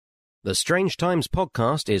The Strange Times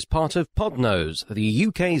podcast is part of Podnose, the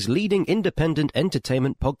UK's leading independent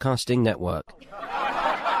entertainment podcasting network.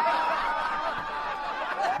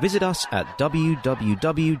 Visit us at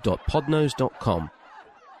www.podnose.com.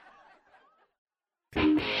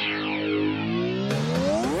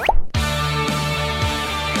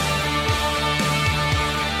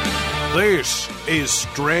 This is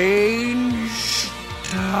Strange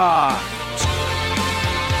Times.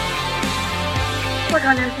 What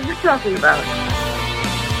on earth are you talking about?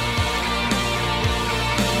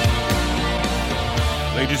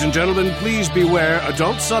 Ladies and gentlemen, please beware,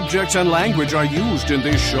 adult subjects and language are used in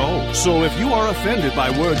this show. So if you are offended by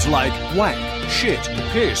words like wank, shit,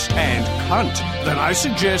 piss, and cunt, then I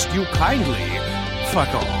suggest you kindly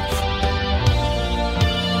fuck off.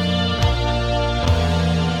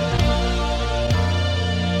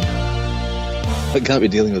 I can't be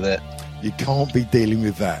dealing with that. You can't be dealing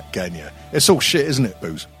with that, can you? It's all shit, isn't it,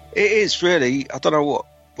 Booze? It is, really. I don't know what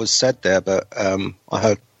was said there, but I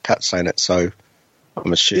heard Kat saying it, so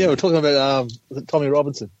I'm assuming. Yeah, we're talking about Tommy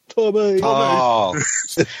Robinson. Tommy! Oh,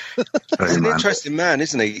 he's an interesting man,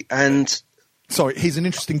 isn't he? And sorry, he's an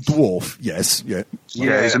interesting dwarf, yes. Yeah,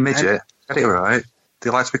 he's a midget. Get it right. Do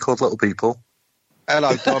you like to be called little people?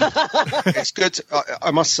 Hello, Dom. It's good.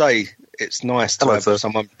 I must say, it's nice to have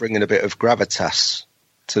someone bringing a bit of gravitas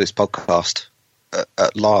to this podcast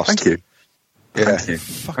at last. Thank you. Yeah. Thank you.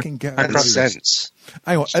 Fucking get and sense.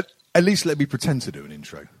 Hang on, at least let me pretend to do an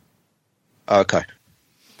intro. Okay.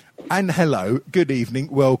 And hello, good evening,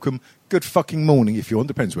 welcome, good fucking morning if you want.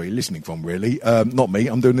 Depends where you're listening from, really. Not me,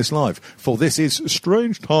 I'm doing this live. For this is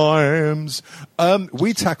Strange Times.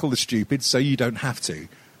 We tackle the stupid so you don't have to.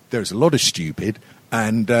 There's a lot of stupid,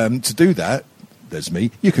 and to do that, there's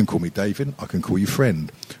me. You can call me David, I can call you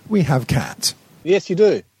friend. We have Kat. Yes, you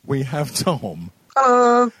do. We have Tom.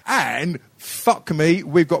 Hello. And, fuck me,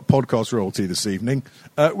 we've got podcast royalty this evening.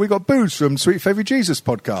 We've got Booze from Sweet Favourite Jesus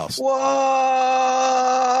podcast. What's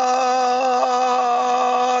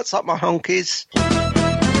up, my honkies?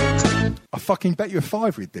 I fucking bet you a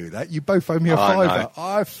fiver he'd do that. You both owe me a fiver.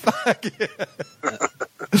 I fuck it.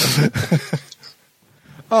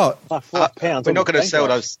 Oh, £4. We're not going to sell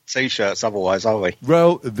those T-shirts otherwise, are we?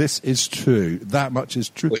 Well, this is true. That much is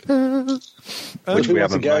true. Which we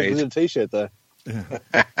haven't made. With a T-shirt, though.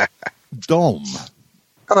 Dom.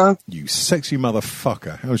 Hello. You sexy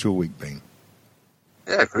motherfucker. How's your week been?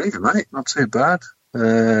 Yeah, great, mate. Not too bad.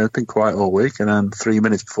 Been quiet all week, and then 3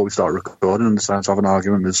 minutes before we start recording, I decided to have an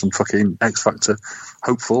argument with some fucking X Factor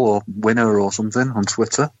hopeful or winner or something on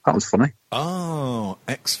Twitter. That was funny. Oh,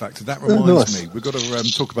 X Factor. That reminds me. We've got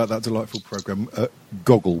to talk about that delightful programme,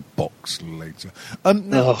 Gogglebox, later.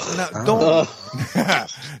 Now, Dom,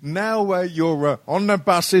 now you're on the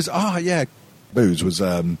buses. Ah, yeah. Booze was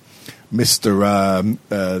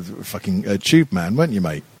Mr. fucking Tube Man, weren't you,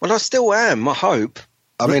 mate? Well, I still am, I hope.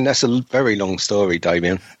 I mean, that's a very long story,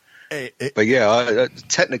 Damien. But yeah,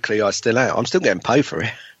 technically I still am. I'm still getting paid for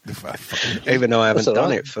it. Even though I haven't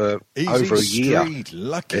done it for over a year.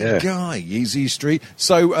 Lucky guy, Easy Street.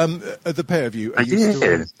 So, the pair of you, are you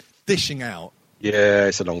still dishing out? Yeah,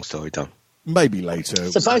 it's a long story, Tom. Maybe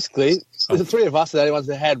later. So basically, the three of us are the only ones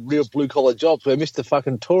that had real blue-collar jobs. We're Mr.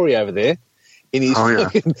 fucking Tory over there in his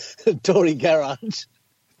fucking Tory garage.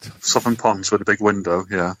 Southern Ponds with a big window,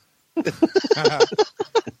 yeah.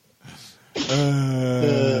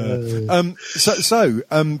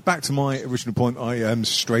 Back to my original point. I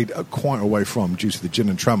strayed quite away from due to the gin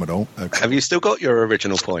and tramadol. Have you still got your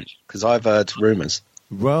original point? Because I've heard rumours.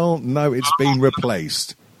 Well, no, it's been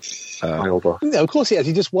replaced. Yeah, of course he has.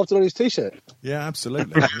 He just wiped it on his T-shirt. Yeah,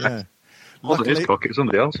 absolutely. Yeah. Wasn't his pocket,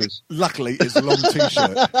 somebody else's. Luckily, it's a long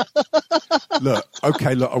T-shirt. Look, I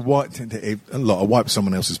wiped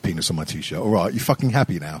someone else's penis on my T-shirt. All right, you fucking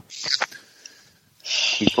happy now?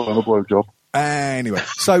 He's put on a blowjob. Anyway,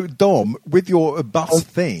 so Dom, with your bus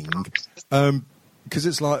thing, because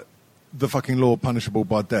it's like the fucking law punishable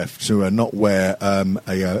by death to not wear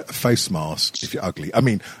a face mask if you're ugly. I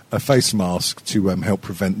mean, a face mask to help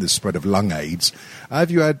prevent the spread of lung AIDS.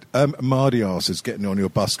 Have you had Mardy asses getting on your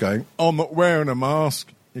bus going, I'm not wearing a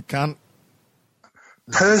mask, you can't?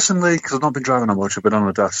 Personally, because I've not been driving that much, I've been on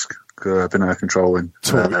a desk, I've been air controlling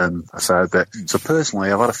a fair bit. So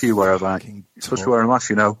personally, I've had a few where I'm like, you're supposed to wear a mask,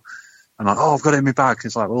 you know, and like, I've got it in my bag.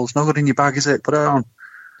 It's like, well, it's not good in your bag, is it? Put it on.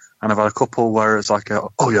 And I've had a couple where it's like,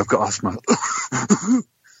 I've got asthma.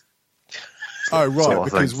 Oh, right, so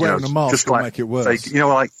because wearing a mask will make it worse. Fake,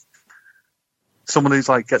 someone who's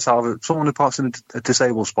like gets out of someone who parks in a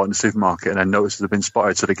disabled spot in the supermarket and then notices they've been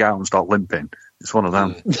spotted, so they get out and start limping. It's one of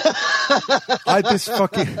them. I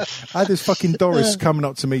had this fucking Doris coming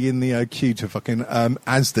up to me in the queue to fucking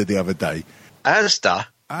Asda the other day. Asda?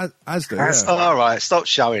 Asda, yeah. Oh, all right, stop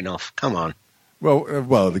showing off. Come on.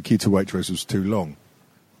 Well, the queue to Waitrose was too long.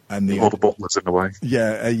 And all the butlers in the way.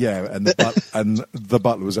 Yeah, and the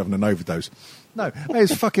butler was having an overdose. No,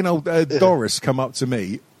 it's fucking old Doris come up to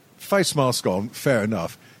me, face mask on, fair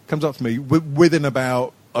enough, comes up to me within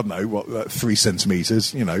about, I don't know, 3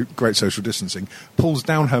 centimetres, great social distancing, pulls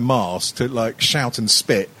down her mask to, like, shout and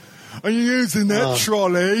spit. Are you using that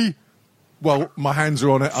trolley? Well, my hands are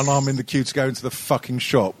on it and I'm in the queue to go into the fucking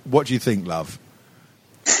shop. What do you think, love?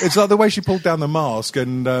 It's like the way she pulled down the mask,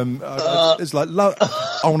 and it's like,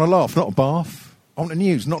 I want to laugh, not a bath. I want the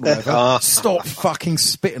news, not whatever. Stop fucking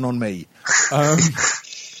spitting on me. A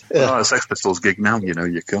Sex Pistols gig now, you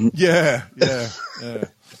cunt. Yeah.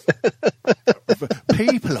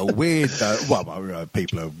 People are weird, though. Well,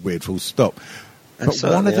 people are weird, full stop. But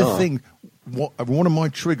one of the things, one of my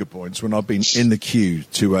trigger points when I've been in the queue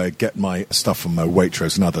to get my stuff from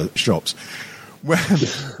Waitrose and other shops,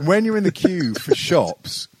 when you're in the queue for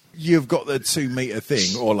shops, you've got the 2 metre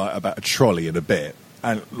thing, or like about a trolley and a bit,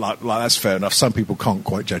 and like that's fair enough. Some people can't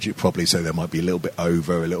quite judge it properly, so they might be a little bit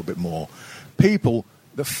over, a little bit more. People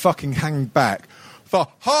that fucking hang back for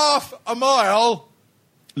half a mile,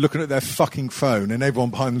 looking at their fucking phone, and everyone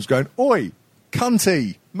behind them's going, "Oi,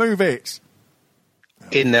 cunty, move it!"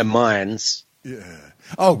 In their minds. Yeah.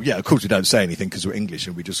 Oh yeah. Of course we don't say anything because we're English,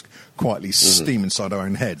 and we just quietly steam inside our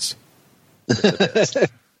own heads.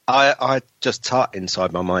 I just tut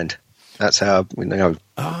inside my mind. That's how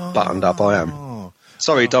buttoned up I am.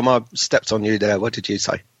 Sorry, Dom, I stepped on you there. What did you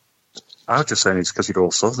say? I was just saying it's because you're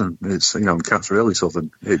all southern. It's Cat's really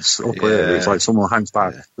southern. It's up here. It's like someone hangs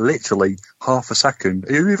back literally half a second.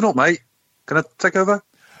 Are you moving up, mate? Can I take over?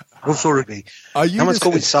 Oh, sorry. Someone's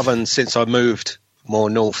called me southern since I moved more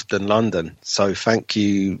north than London. So thank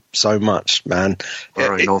you so much, man. All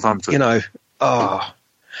right, Northampton.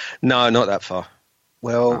 No, not that far.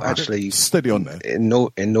 Well, actually, steady on there. In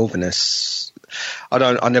Northerness,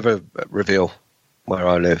 I never reveal where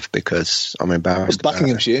I live because I'm embarrassed.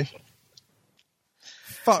 Buckinghamshire.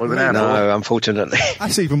 Fuck me. No, unfortunately.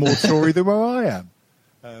 That's even more Tory than where I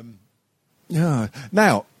am. Yeah.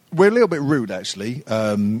 Now we're a little bit rude, actually,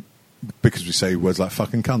 because we say words like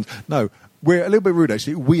 "fucking cunt." No. We're a little bit rude,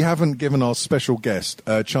 actually. We haven't given our special guest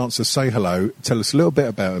a chance to say hello, tell us a little bit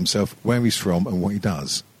about himself, where he's from, and what he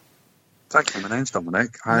does. Thank you. My name's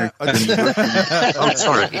Dominic. I'm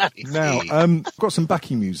sorry. Now, I've got some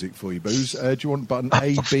backing music for you, Booze. Do you want button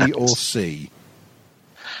A, B, or C?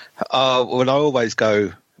 Well, I always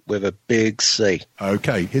go with a big C.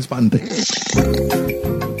 Okay, here's button D.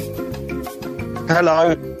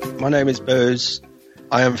 Hello, my name is Booze.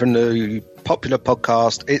 I am from the popular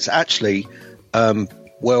podcast. It's actually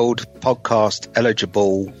World Podcast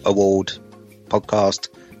Eligible Award podcast,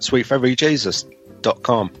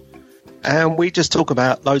 sweetfairyjesus.com. And we just talk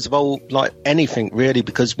about loads of anything really,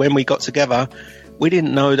 because when we got together, we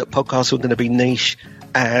didn't know that podcasts were going to be niche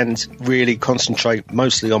and really concentrate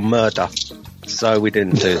mostly on murder. So we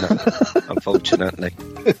didn't do that, unfortunately.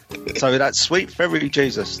 So that's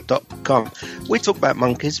sweetfairyjesus.com. We talk about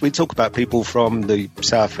monkeys. We talk about people from the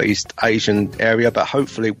Southeast Asian area, but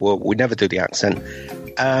hopefully we never do the accent.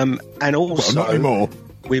 And also, not anymore.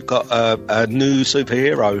 We've got a new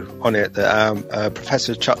superhero on it that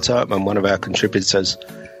Professor Chuck Turpman, one of our contributors,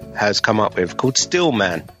 has come up with, called Steel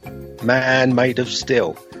Man. Man made of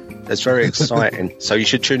steel. That's very exciting. So you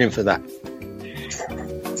should tune in for that.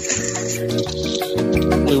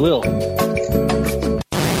 We will.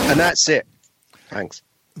 And that's it. Thanks.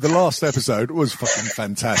 The last episode was fucking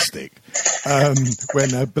fantastic.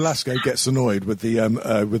 When Belasco gets annoyed with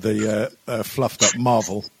the fluffed up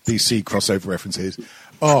Marvel DC crossover references.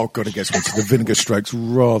 Oh god, it gets me to the vinegar strokes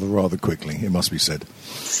rather quickly. It must be said.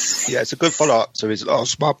 Yeah, it's a good follow up to his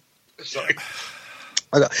last one. Sorry,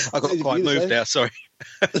 I got quite moved there. Sorry.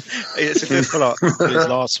 It's a good follow up to his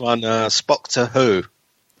last one. Spock to Who.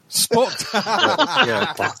 Spock.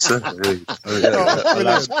 Yeah,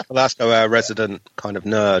 Velasco, our resident kind of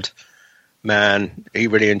nerd man, he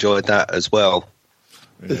really enjoyed that as well.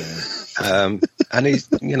 Yeah. And he's,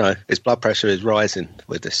 his blood pressure is rising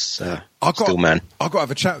with this Steel Man. I've got to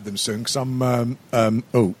have a chat with him soon because I'm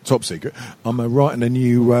top secret. I'm writing a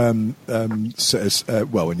new a new series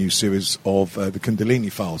of the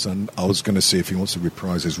Kundalini Files, and I was going to see if he wants to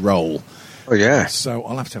reprise his role. Oh yeah. So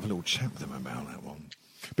I'll have to have a little chat with him about that one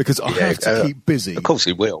because I have to keep busy. Of course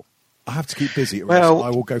he will. I have to keep busy, or else I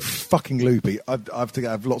will go fucking loopy. I have to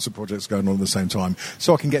have lots of projects going on at the same time,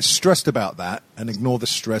 so I can get stressed about that and ignore the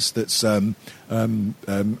stress that's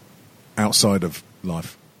outside of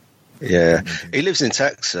life. Yeah, he lives in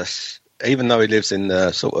Texas, even though he lives in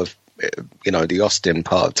the sort of, the Austin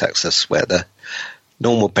part of Texas where the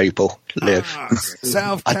normal people live.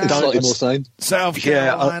 South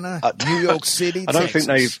Carolina, New York City, I don't Texas.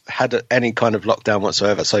 think they've had any kind of lockdown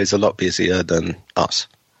whatsoever, so he's a lot busier than us.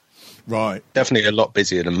 Right. Definitely a lot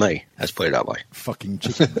busier than me, let's put it that way. Fucking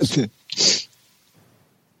chickens.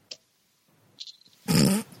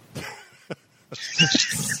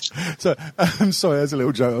 So, I'm sorry, there's a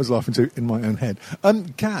little joke I was laughing to in my own head.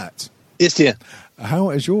 Kat. Yes, dear. How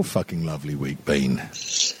has your fucking lovely week been?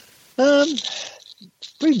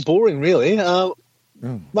 Pretty boring, really.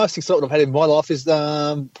 Most excitement I've had in my life is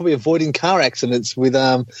probably avoiding car accidents with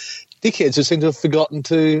dickheads who seem to have forgotten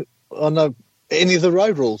to any of the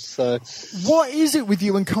road rules. So, what is it with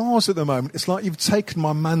you and cars at the moment? It's like you've taken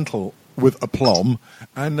my mantle with aplomb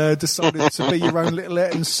and decided to be your own little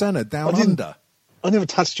Ayrton Senna down under. I never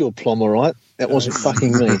touched your plum, all right? That wasn't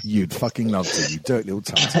fucking me. You'd fucking love to, you dirty little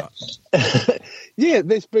tut-tut. Yeah,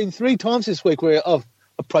 there's been 3 times this week where I'm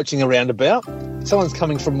approaching a roundabout. Someone's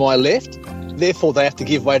coming from my left, therefore they have to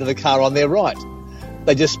give way to the car on their right.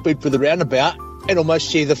 They just speed through the roundabout and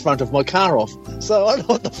almost shear the front of my car off. So I don't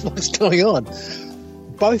know what the fuck's going on.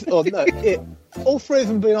 All 3 of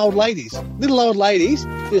them being old ladies. Little old ladies,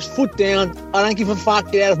 just foot down, I don't give a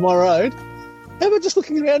fuck, get out of my road. How about just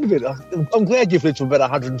looking around a bit? I'm glad you've lived to about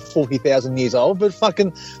 140,000 years old, but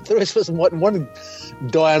fucking the rest of us might want to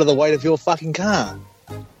die out of the weight of your fucking car.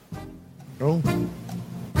 Oh.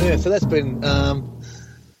 Yeah, so that's been,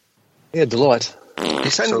 delight. You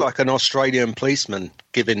sounded like an Australian policeman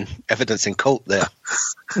giving evidence in court there.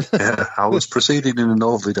 Yeah, I was proceeding in a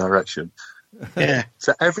northerly direction. Yeah.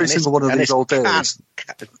 So every single one of these old days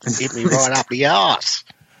hit me right up the arse.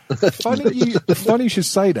 Funny you should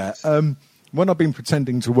say that. When I've been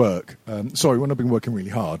pretending to work, when I've been working really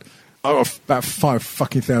hard, I've got about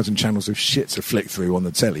 5,000 channels of shit to flick through on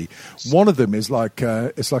the telly. One of them is like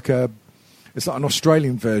it's like an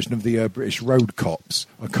Australian version of the British Road Cops.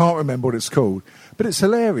 I can't remember what it's called, but it's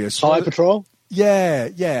hilarious. Highway Patrol? Yeah,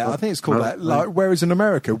 I think it's called that. Like, whereas in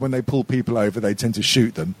America, when they pull people over, they tend to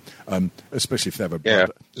shoot them, especially if they're a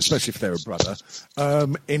brother. Especially if they're a brother.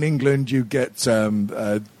 In England, you get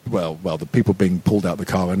the people being pulled out the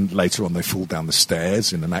car, and later on they fall down the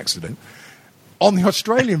stairs in an accident. On the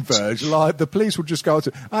Australian version, like the police will just go to,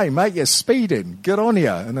 "Hey mate, you're speeding. Get on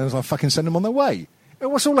here," and then I fucking send them on their way.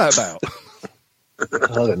 What's all that about? I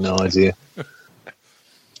got no idea.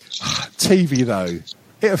 TV though,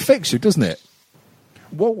 it affects you, doesn't it?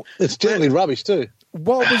 It's generally rubbish too.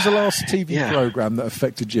 What was the last TV program that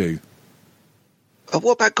affected you?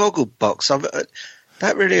 What about Gogglebox?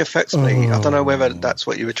 That really affects me. I don't know whether that's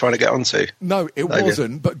what you were trying to get onto. No, it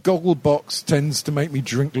wasn't. But Gogglebox tends to make me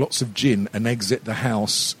drink lots of gin and exit the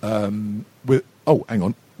house with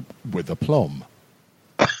aplomb.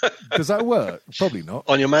 Does that work? Probably not.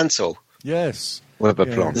 On your mantle? Yes. With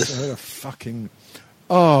aplomb.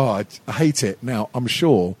 I hate it. Now, I'm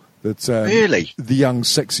sure that really? The young,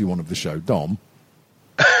 sexy one of the show, Dom,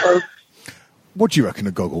 what do you reckon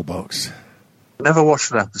of Gogglebox? Never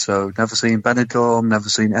watched an episode, never seen Benidorm, never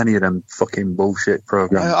seen any of them fucking bullshit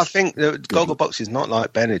programs. I think Gogglebox is not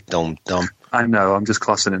like Benidorm, Dom. I know, I'm just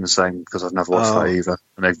classing in the same because I've never watched that either.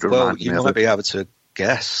 And you might be able to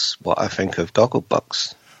guess what I think of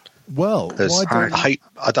Gogglebox. Well,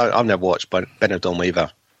 I've never watched Benidorm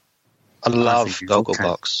either. I love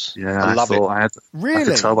Gogglebox. Yeah, I love it. I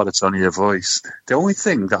could tell by the tone of your voice. The only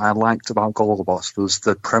thing that I liked about Gogglebox was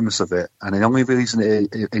the premise of it, and the only reason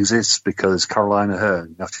it exists because Caroline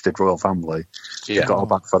Aherne, after she did Royal Family, she got her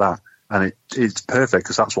back for that, and it's perfect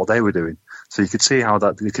because that's what they were doing. So you could see how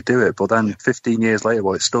that you could do it, but then 15 years later,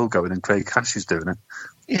 it's still going, and Craig Cash is doing it.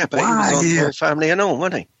 Yeah, but he was on Royal Family and all,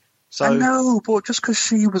 wasn't he? So I know, but just because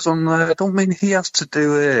she was on there, don't mean he has to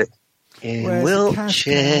do it. In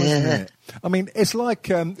Wiltshire. I mean, it's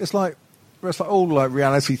like all like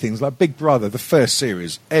reality things, like Big Brother. The first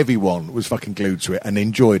series, everyone was fucking glued to it and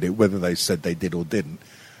enjoyed it, whether they said they did or didn't.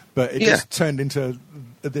 But it just turned into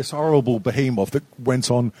this horrible behemoth that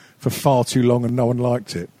went on for far too long, and no one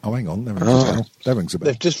liked it. Oh, hang on, that rings a bell.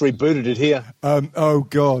 They've just rebooted it here. Oh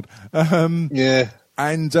God. Yeah.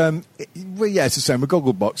 And, it's the same with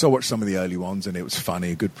Gogglebox. I watched some of the early ones, and it was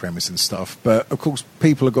funny, a good premise and stuff. But, of course,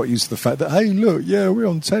 people have got used to the fact that, hey, look, we're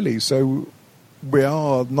on telly, so we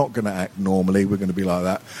are not going to act normally. We're going to be like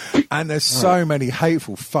that. And there's so many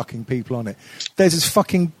hateful fucking people on it. There's this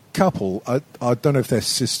fucking couple. I don't know if they're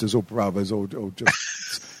sisters or brothers or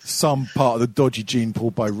just some part of the dodgy gene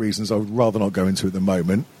pool by reasons I would rather not go into at the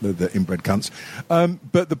moment, the inbred cunts.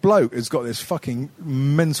 But the bloke has got this fucking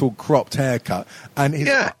mental cropped haircut, and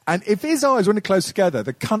if his eyes were close together,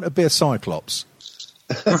 the cunt would be a cyclops.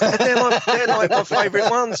 they're like my favourite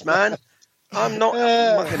ones, man. I'm not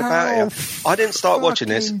mucking about it. I didn't start watching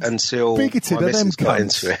this until my missus got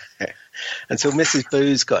into it. Until Mrs.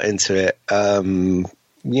 Booze got into it,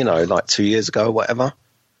 like 2 years ago or whatever.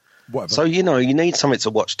 So, you need something to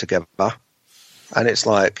watch together. And it's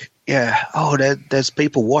like, there's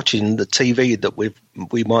people watching the TV that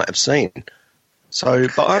we might have seen. So,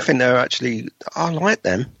 but I think they're actually, I like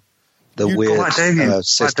them. The weird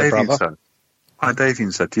sister brother. Like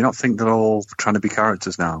Davian said, do you not think they're all trying to be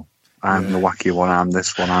characters now? I'm the wacky one, I'm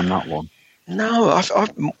this one, I'm that one. No,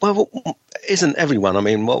 well, isn't everyone? I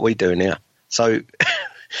mean, what are we doing here? So,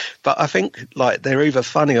 but I think like they're either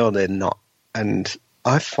funny or they're not. And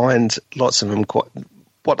I find lots of them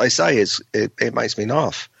what they say is it makes me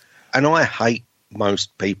laugh. And I hate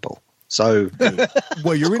most people. So,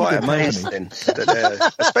 well, you're quite amazing that they're,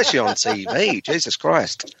 especially on TV. Jesus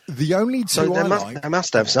Christ! The only two they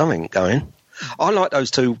must have something going. I like those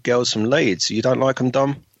two girls from Leeds. You don't like them,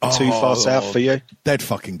 Dom? Too far south for you? They'd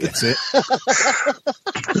fucking get it.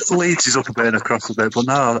 Leeds is up a bit and across a bit, but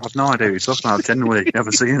no, I've no idea who you're talking about. I've genuinely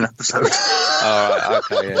never seen an episode. All right,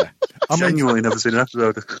 okay, yeah. I've genuinely never seen an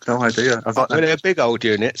episode. No idea. They're big old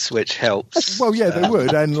units, which helps. Well, yeah, they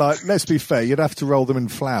would. And, let's be fair, you'd have to roll them in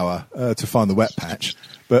flour to find the wet patch.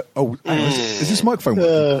 But, is this microphone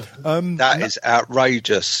working? That is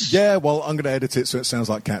outrageous. Yeah, well, I'm going to edit it so it sounds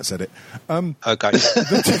like Kat said it. Okay.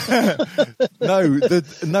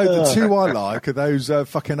 The two I like are those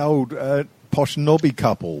fucking old posh knobby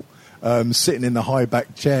couple sitting in the high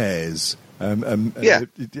back chairs.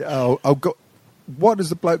 What does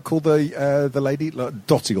the bloke call the lady? Like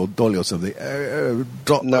Dottie or Dolly or something?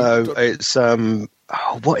 It's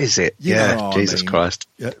what is it? Jesus Christ!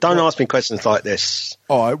 Yeah. Don't ask me questions like this.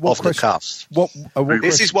 All right, off the cuff.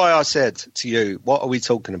 This is why I said to you, "What are we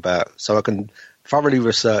talking about?" So I can thoroughly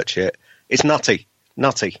research it. It's nutty.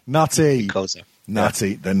 Because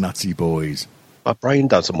the nutty boys. My brain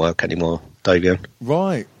doesn't work anymore, Davian.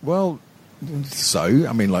 Right. Well, so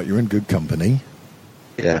I mean, you're in good company.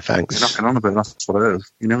 Yeah, thanks. You're knocking on a bit. That's what it is.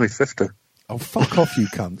 You're nearly 50. Oh, fuck off, you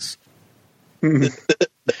cunts.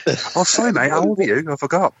 Oh, sorry, mate. How old are you? I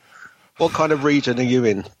forgot. What kind of region are you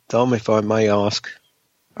in, Dom, if I may ask?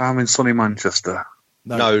 I'm in sunny Manchester.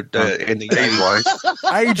 No, in the age-wise.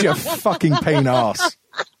 Age of fucking pain ass.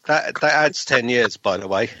 That adds 10 years, by the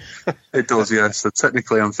way. It does, yes. So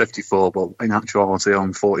technically I'm 54, but in actuality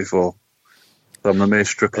I'm 44. So I'm the mere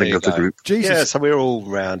stripling of the group. Jesus. Yeah, so we're all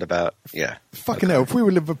round about, yeah. Fucking hell, if we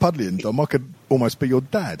were Liverpudlian, Dom, I could almost be your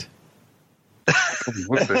dad. If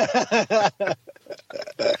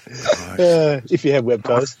you had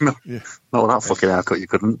webcams. Not with that fucking haircut, you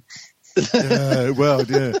couldn't. Well,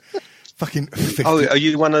 yeah. Fucking 50. Oh, are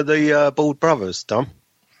you one of the Bald Brothers, Dom?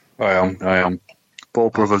 I am.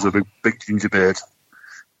 Bald Brothers with a big ginger beard.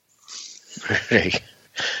 Really?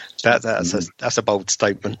 That's a bold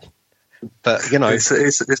statement. But, it's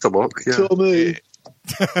a look, yeah. Tommy.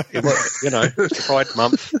 Pride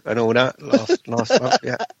Month and all that last month,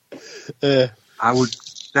 yeah. I would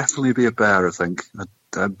definitely be a bear, I think.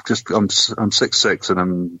 I'm 6'6" and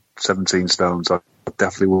I'm 17 stone, so I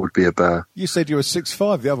definitely would be a bear. You said you were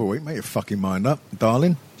 6'5" the other week. Make your fucking mind up,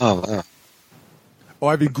 darling. Oh, wow.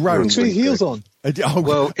 Or have you grown? Put your heels on.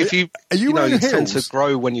 Well, if you tend to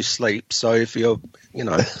grow when you sleep, so if you're, and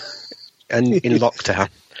in lockdown,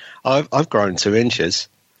 I've grown 2 inches.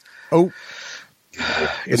 Oh.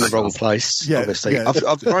 In the wrong place, obviously. Yeah.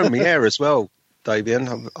 I've grown my hair as well,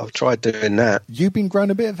 Davian. I've tried doing that. You've been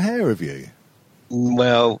growing a bit of hair, have you?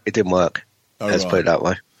 Well, it didn't work. Let's put it that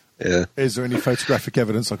way. Yeah. Is there any photographic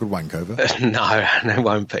evidence I could wank over? No, there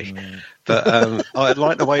won't be. But I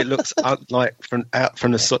like the way it looks. From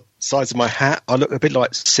the sides of my hat, I look a bit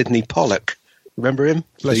like Sidney Pollack. Remember him,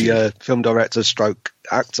 the film director, stroke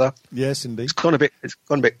actor? Yes, indeed. It's gone a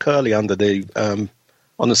bit curly under the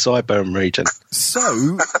on the sideburn region.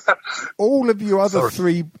 So, all of you other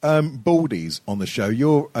 3 baldies on the show,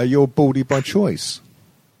 you're baldy by choice.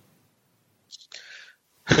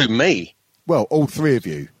 Who, me? Well, all 3 of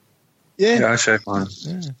you. Yeah, I shave mine.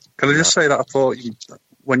 Yeah. Can I just say that I thought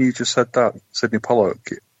when you just said that, Sidney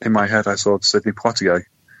Pollock, in my head I saw Sidney Poitier.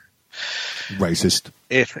 Racist.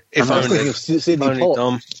 If only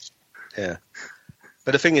Dom. Yeah.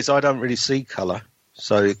 But the thing is, I don't really see colour,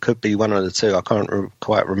 so it could be one of the 2. I can't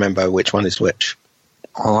quite remember which one is which.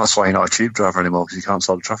 Well, that's why you're not a tube driver anymore, because you can't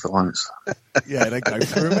solve the traffic lights. Yeah, they go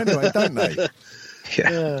through them anyway, don't they?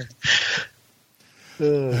 Yeah.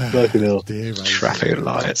 Fucking hell. Traffic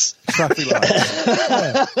lights. Traffic lights.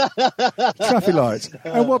 Yeah. Traffic lights.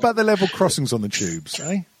 And what about the level crossings on the tubes,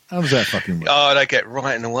 eh? How does that fucking work? Oh, they get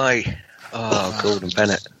right in the way. Oh, Gordon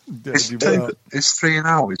Bennett. Is 3 and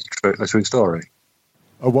Out a true story?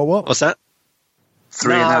 Oh, what? What's that?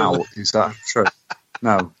 3 and Out, is that true?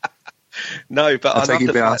 No. No, but I think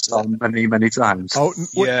you've been asked on many times. Oh,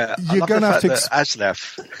 yeah. You're going to have to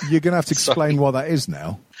Aslef. You're going to have to explain what that is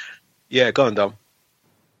now. Yeah, go on, Dom.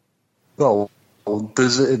 Well,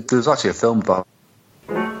 there's actually a film about.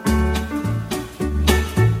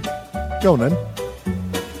 Go on then.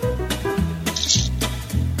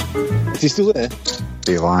 Is he still there?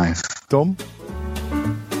 Be alive. Dom?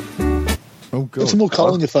 Oh, God. Put some more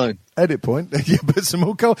coal on your phone. Edit point. Yeah, put some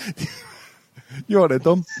more coal. You all right there,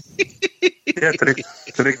 Dom? Yeah, did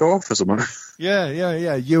it go off for someone?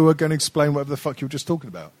 Yeah. You were going to explain whatever the fuck you were just talking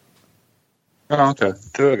about. Oh, okay.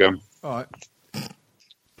 Do it again. All right.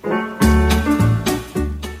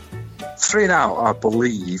 3 and Out, I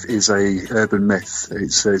believe, is a urban myth.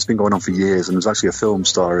 It's been going on for years, and there's actually a film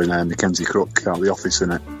starring Mackenzie Crook out of The Office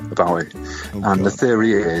in it about it. And the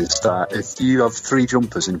theory is that if you have 3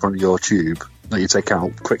 jumpers in front of your tube that you take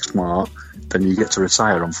out quick smart, then you get to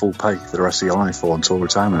retire on full pay for the rest of your life or until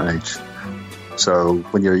retirement age. So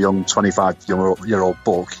when you're a young 25-year-old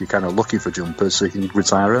buck, you're kind of looking for jumpers so you can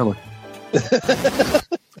retire early.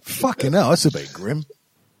 Fucking hell, that's a bit grim.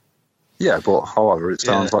 Yeah, but however, it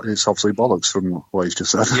sounds like it's obviously bollocks from what he's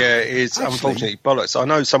just said. Yeah, it's unfortunately bollocks. I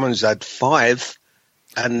know someone who's had 5,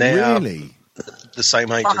 and they're really the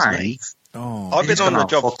same age as me. Oh, I've been on the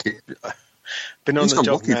job. Been on the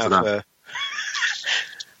job now for.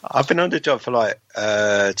 I've been on the job for like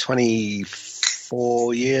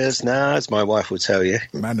 24 years now, as my wife will tell you.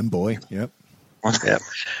 Man and boy, yep. Yep.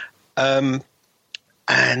 And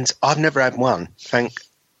I've never had one, thank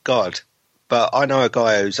God. But I know a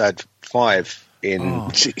guy who's had 5 in,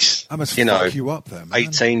 that must fuck you up there, man.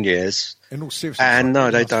 18 years. In all seriousness, and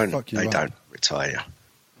no, they don't retire.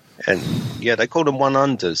 And yeah, they call them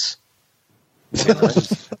 100s.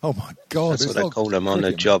 Oh my God. That's what they call them on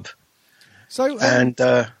the job. So,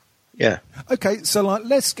 yeah. Okay, so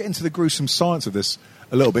let's get into the gruesome science of this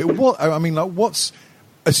a little bit. What's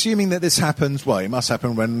assuming that this happens? Well, it must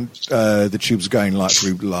happen when the tubes are going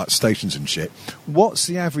through stations and shit. What's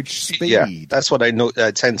the average speed? Yeah, that's what they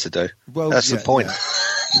tend to do. Well, that's the point.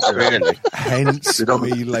 Yeah. Really. Hence, they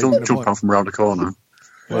don't jump out from around the corner.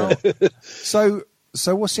 Well, so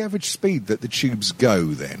what's the average speed that the tubes go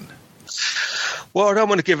then? Well, I don't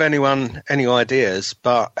want to give anyone any ideas,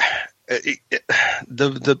 but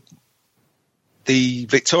the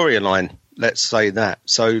Victoria line, let's say that.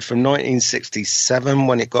 So from 1967,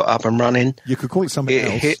 when it got up and running, you could call it something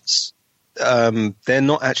else. It hits. They're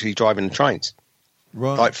not actually driving the trains,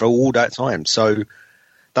 right? For all that time. So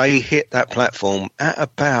they hit that platform at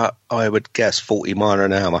about, I would guess, 40 miles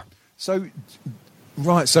an hour. So,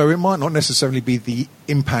 right. So it might not necessarily be the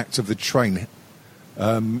impact of the train.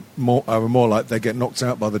 More like they get knocked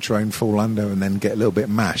out by the train, fall under, and then get a little bit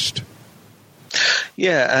mashed.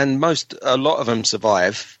 Yeah, and a lot of them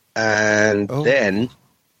survive, and then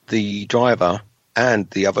the driver and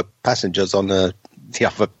the other passengers on other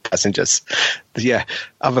passengers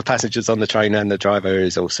on the train, and the driver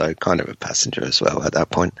is also kind of a passenger as well at that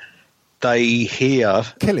point. They hear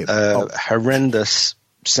horrendous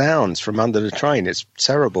sounds from under the train. It's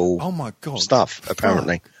terrible. Oh my God, stuff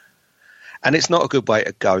apparently. And it's not a good way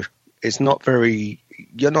to go. It's not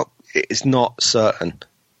it's not certain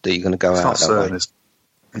that you're going to go out that way.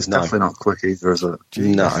 It's definitely not quick either, is it?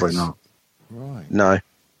 No. Definitely not. Right. No.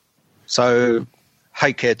 So,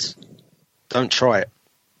 hey kids, don't try it.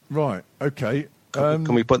 Right. Okay.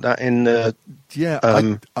 Can we put that in the... Yeah.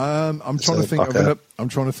 I'm trying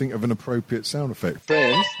to think of an appropriate sound effect.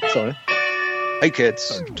 Friends, sorry. Hey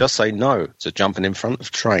kids, just say no to jumping in front of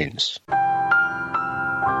trains.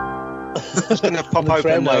 I'm just going to pop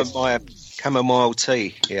open my chamomile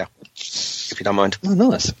tea here, if you don't mind. Oh,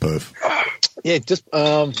 nice. Perf. Yeah, just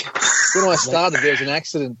when I started, there was an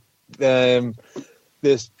accident.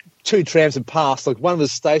 There's 2 trams had passed. One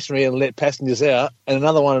was stationary and let passengers out, and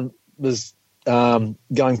another one was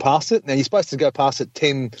going past it. Now, you're supposed to go past it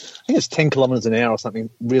 10 kilometres an hour or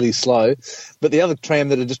something, really slow. But the other tram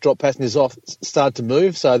that had just dropped passengers off started to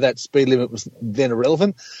move, so that speed limit was then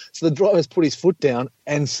irrelevant. So the driver's put his foot down,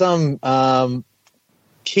 and some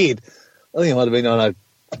kid, I think it might have been, I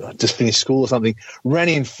just finished school or something, ran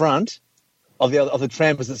in front of the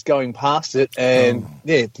tram as it's going past it, and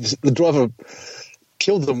the driver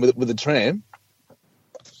killed them with the tram.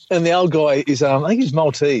 And the old guy is, I think he's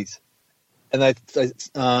Maltese. and they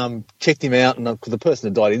checked him out, and the person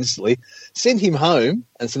had died instantly. Sent him home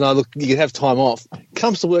and said, "No, look, you can have time off."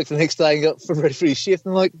 Comes to work the next day and got ready for his shift.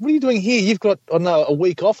 And I'm like, "What are you doing here? You've got, I don't know, a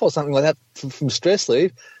week off or something like that from stress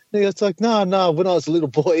leave." And he goes, like, no. When I was a little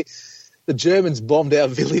boy, the Germans bombed our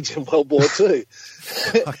village in World War II.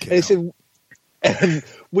 And he said, and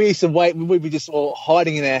we used to wait. We'd be just all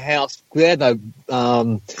hiding in our house. We had no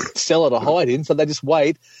cellar to hide in, so they just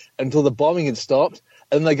wait until the bombing had stopped,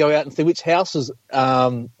 and then they go out and see which houses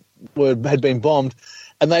had been bombed,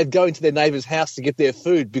 and they'd go into their neighbour's house to get their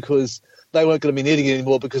food because they weren't going to be needing it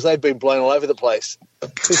anymore because they'd been blown all over the place.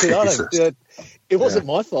 So said, it wasn't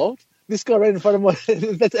my fault. This guy ran in front of my...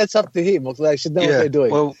 that's up to him. They should know what they're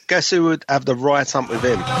doing. Well, guess who would have the right up with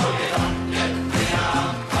him?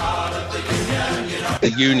 The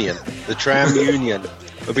union. The tram union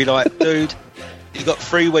would be like, dude, you got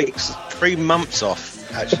 3 months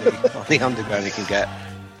off, actually, on the underground you can get.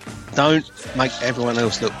 Don't make everyone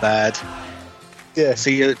else look bad. Yeah.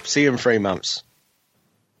 See you in 3 months.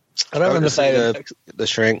 I don't remember saying the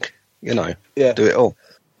shrink, do it all.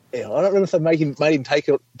 Yeah, I don't remember if they made him take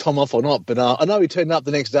Tom off or not, but I know he turned up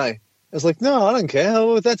the next day. I was like, no, I don't care.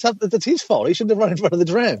 Oh, that's his fault. He shouldn't have run in front of the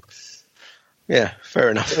tram. Yeah,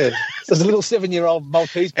 fair enough. Yeah. So there's a little 7-year-old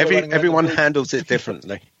Maltese boy everyone handles it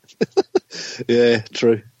differently. Yeah,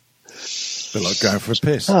 true. They're like going for a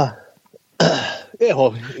piss. Yeah,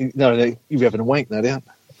 well, no, you're having a wank, no doubt.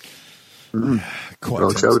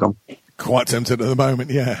 Quite tempted at the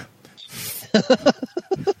moment, yeah.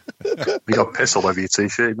 You got piss all over your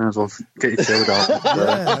t-shirt. You may as well get your chilled out.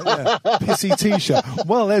 Yeah. Pissy t-shirt.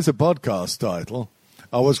 Well, there's a podcast title.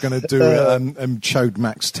 I was going to do Chode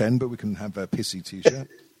Max 10, but we can have a pissy t-shirt.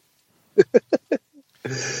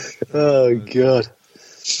 Oh, God.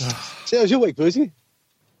 So how was your week, Boozy?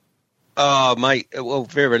 Oh, mate. Well,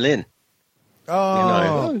 Vera Lynn.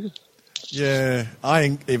 Oh. Yeah. I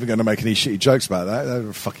ain't even going to make any shitty jokes about that. They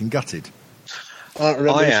were fucking gutted.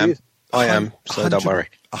 I am, so don't worry.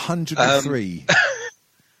 103.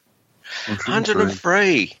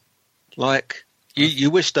 103. Like, you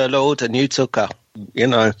wished her, Lord, and you took her,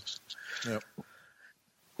 Yep.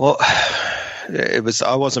 Well, it was.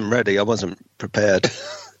 I wasn't ready. I wasn't prepared.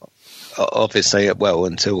 Obviously,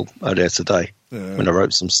 until earlier today, when I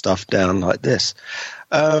wrote some stuff down like this.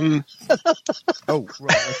 Oh,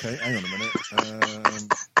 right, okay. Hang on a minute.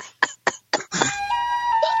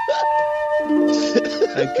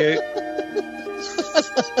 Thank you.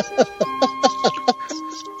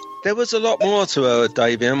 There was a lot more to her,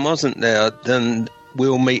 Davian, wasn't there, than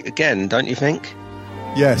we'll meet again, don't you think?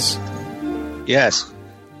 Yes. Yes,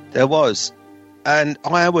 there was. And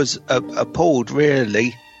I was appalled,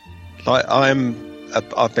 really. Like,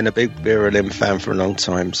 I've been a big Vera Lynn fan for a long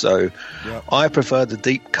time, so I prefer the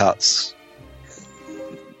deep cuts,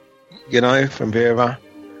 from Vera.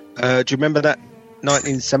 Do you remember that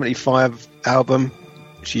 1975 album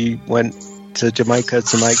she went to Jamaica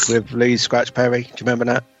to make with Lee Scratch Perry? Do you remember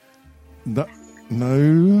that?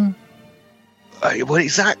 No. Well,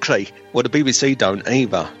 exactly. Well, the BBC don't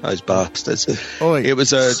either, those bastards. It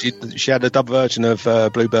was she had a dub version of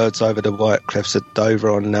Bluebirds Over the White Cliffs of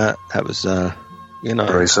Dover on that. That was,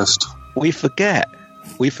 racist. We forget.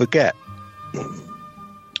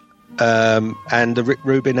 And the Rick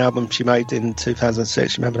Rubin album she made in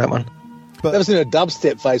 2006. Remember that one? But that was in a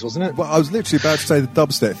dubstep phase, wasn't it? Well, I was literally about to say the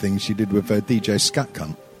dubstep thing she did with DJ Scat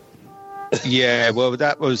Cunt. Yeah, well,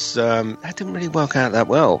 that was that didn't really work out that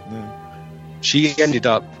well. Yeah. She ended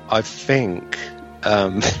up, I think,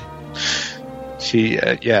 she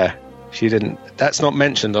didn't. That's not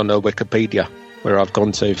mentioned on the Wikipedia where I've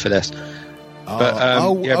gone to for this.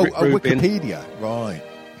 Rubin, Wikipedia, right?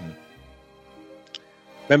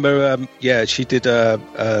 Remember, she did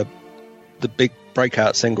the big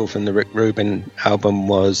breakout single from the Rick Rubin album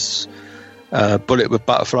was "Bullet with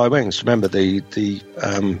Butterfly Wings." Remember the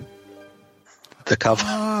cover?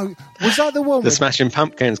 Oh, was that the one? The Smashing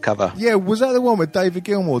Pumpkins cover? Yeah, was that the one where David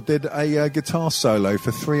Gilmour did a guitar solo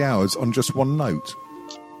for 3 hours on just one note?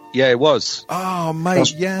 Yeah, it was. Oh,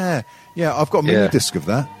 mate, yeah, I've got a mini disc of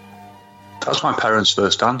that. That's my parents'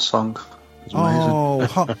 first dance song. It was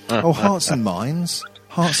amazing. Hearts and Minds.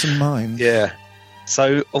 Hearts and Minds. Yeah.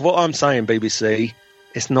 So what I'm saying, BBC,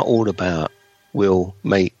 it's not all about we'll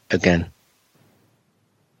meet again.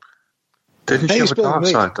 Didn't she have a dark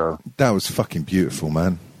side, though? That was fucking beautiful,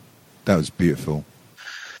 man. That was beautiful.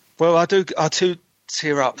 Well, I do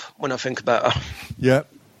tear up when I think about her. Yeah.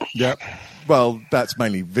 Well, that's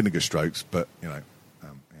mainly Vinegar Strokes, but,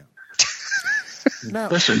 No,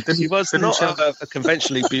 listen, she was not a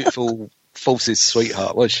conventionally beautiful Forces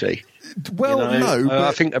sweetheart, was she? Well, no. But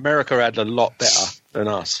I think America had a lot better than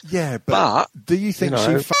us. Yeah, but do you think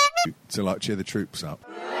she you to like cheer the troops up?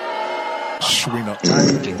 Should we not?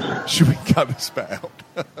 Should we cut this bit out?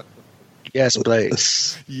 Yes,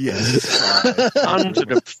 please. Yes.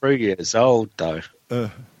 103 years old, though.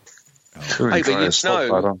 Hey, but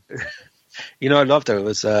I loved her. It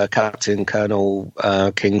was Captain Colonel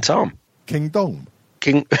King Tom. King Dom?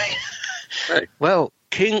 King... Well,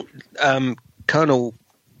 Colonel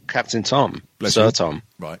Captain Tom. Bless Sir you. Tom.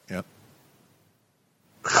 Right, yeah.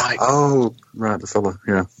 Right. Oh, right, the fella,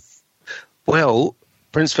 yeah. Well,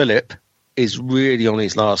 Prince Philip is really on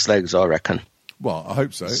his last legs, I reckon. Well, I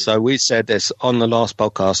hope so. So we said this on the last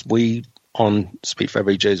podcast. We, on Speak for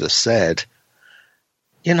Every Jesus, said,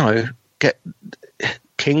 get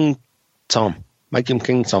King Tom. Make him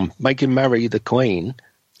King Tom. Make him marry the Queen.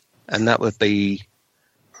 And that would be...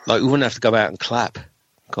 Like, we wouldn't have to go out and clap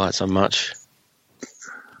quite so much.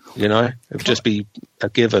 It would just be a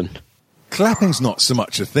given. Clapping's not so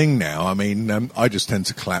much a thing now. I mean, I just tend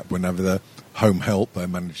to clap whenever the home help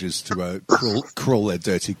manages to crawl their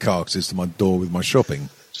dirty carcasses to my door with my shopping.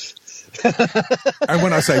 And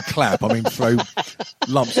when I say clap, I mean throw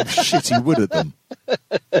lumps of shitty wood at them.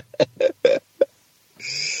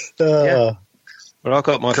 Yeah. Well, I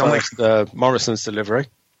got my first Morrison's delivery.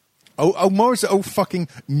 Oh, Morrison! Oh, fucking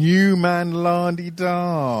Newman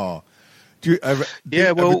Lardy-da. Did you get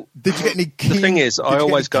any? The thing is, I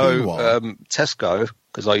always go Tesco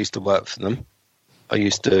because I used to work for them. I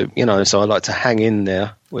used to, so I like to hang in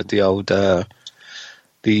there with the old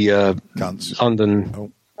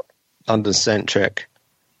London-centric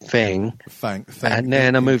thing. And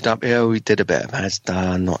then I moved up here. We did a bit of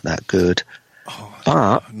Asda, not that good,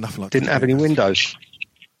 but didn't have any windows.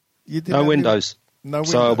 No windows. No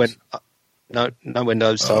windows. So I went, no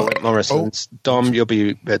windows. So I went Morrison's. Dom, you'll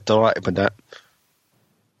be delighted with that.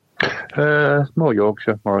 More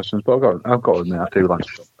Yorkshire Morrison's, but I've got to admit I do like to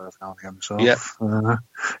shop there now and again myself.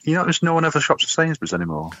 Yeah. There's no one ever shops at Sainsbury's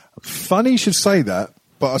anymore. Funny you should say that,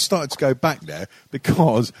 but I started to go back there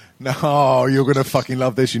because you're going to fucking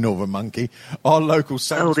love this, you northern monkey. Our local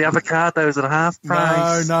Sainsbury's. The avocados at half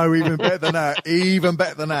price. No, even better than that. Even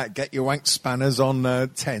better than that. Get your wank spanners on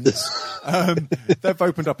tents. They've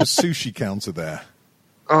opened up a sushi counter there.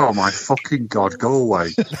 Oh my fucking God, go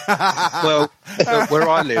away. Well, where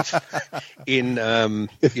I live, in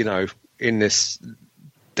this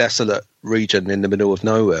desolate region in the middle of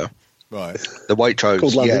nowhere, right? The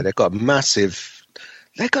Waitrose, they've got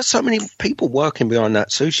they've got so many people working behind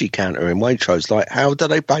that sushi counter in Waitrose. Like, how do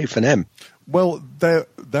they pay for them? Well, they're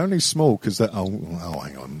only small because they're... Oh,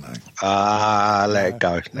 hang on, no. Let it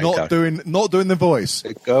go. Not doing the voice.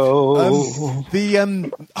 Let it go.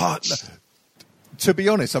 To be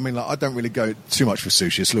honest, I mean, I don't really go too much for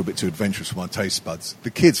sushi. It's a little bit too adventurous for my taste buds.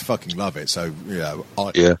 The kids fucking love it, so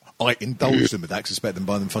I indulge them with that because I expect them to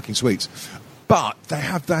buy them fucking sweets. But they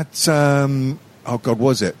have that,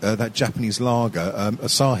 that Japanese lager,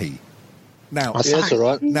 Asahi. Now, that's all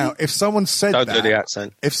right. Now, if someone said Don't do the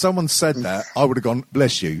accent. If someone said that, I would have gone,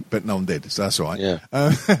 bless you, but no one did, so that's all right. Yeah.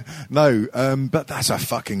 But that's a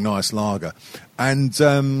fucking nice lager. And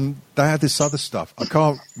they had this other stuff. I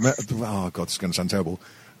can't... Oh, God, it's going to sound terrible.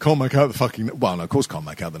 Can't make out the fucking... Well, no, of course can't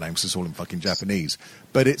make out the name because it's all in fucking Japanese.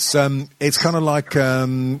 But it's kind of like...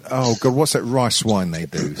 what's that rice wine they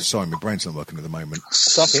do? Sorry, my brain's not working at the moment.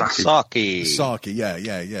 Sake. Sake, yeah.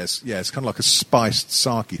 It's kind of like a spiced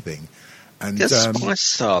sake thing. And it's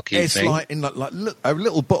thing. Like in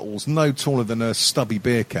little bottles, no taller than a stubby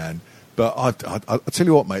beer can. But I tell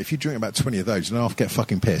you what, mate, if you drink about 20 of those, you'll get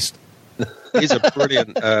fucking pissed. He's a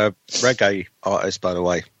brilliant reggae artist, by the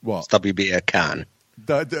way. What? Stubby beer can.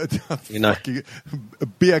 A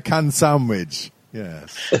beer can sandwich.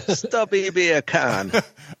 Yes. Stubby beer can.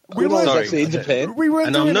 we were actually in Japan.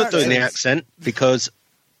 And I'm not doing the accent because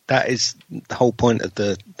that is the whole point of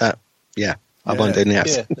I won't do the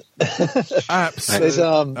accent.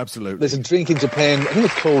 Absolutely. There's a drink in Japan. I think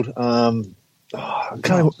it's called.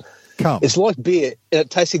 It's like beer. And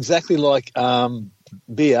it tastes exactly like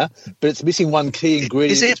beer, but it's missing one key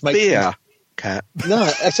ingredient. Is it beer, Cat? No,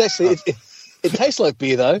 actually, it tastes like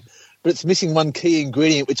beer though, but it's missing one key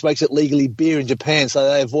ingredient, which makes it legally beer in Japan. So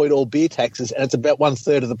they avoid all beer taxes, and it's about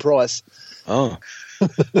 1/3 of the price. Oh.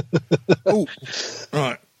 Oh,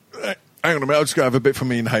 right. Hang on a minute, I'll just go have a bit from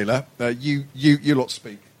the inhaler. You lot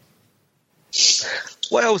speak.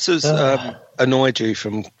 What else has annoyed you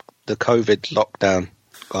from the COVID lockdown,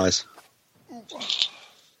 guys?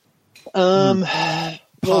 Pubs, lack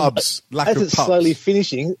of pubs. As it's slowly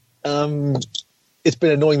finishing, it's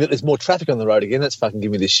been annoying that there's more traffic on the road again. That's fucking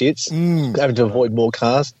giving me the shits. Having to avoid more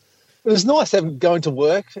cars. But it's nice going to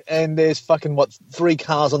work and there's fucking, 3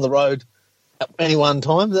 cars on the road at any one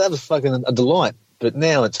time. That was fucking a delight. But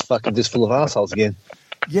now it's fucking just full of assholes again.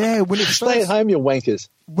 Yeah, when it stay at home, you wankers.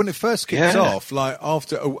 When it first kicks off, like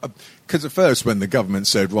after, because at first when the government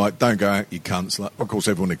said, right, don't go out, you cunts, like, of course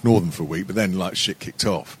everyone ignored them for a week, but then like shit kicked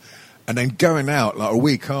off. And then going out like a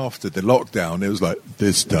week after the lockdown, it was like,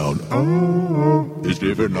 this town, is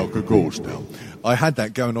living like a ghost town. I had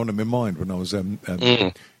that going on in my mind when I was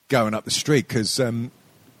going up the street, because the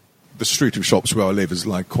street of shops where I live is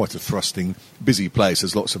like quite a thrusting, busy place.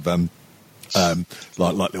 There's lots of like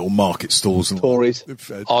little market stalls and Tories,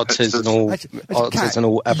 artisanal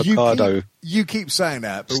avocado. You keep saying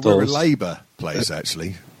that, but stores. We're a Labour place,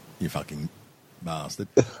 actually. You fucking bastard.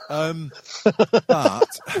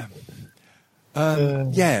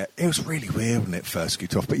 Yeah, it was really weird when it first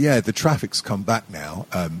kicked off. But yeah, the traffic's come back now,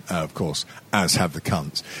 of course, as have the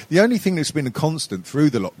cunts. The only thing that's been a constant through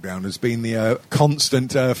the lockdown has been the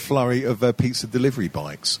constant flurry of pizza delivery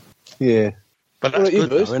bikes. Yeah. But that's good,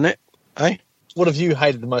 though, isn't it? Eh? What have you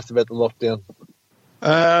hated the most about the lockdown?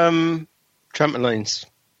 Trampolines.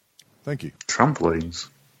 Thank you. Trampolines.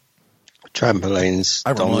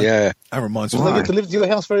 Yeah. That reminds me. Do they get to live to your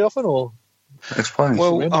house very often, or? Explain.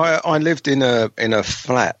 Well, I lived in a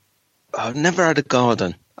flat. I've never had a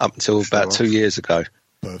garden up until about 2 years ago.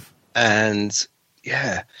 Perf. And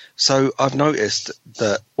yeah, so I've noticed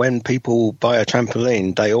that when people buy a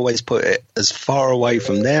trampoline, they always put it as far away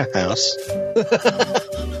from their house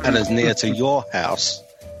and as near to your house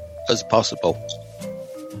as possible.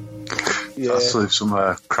 Yeah. That's so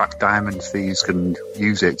some cracked diamond thieves can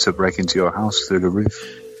use it to break into your house through the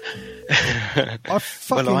roof.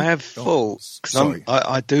 Well, I have thought, because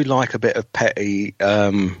I do like a bit of petty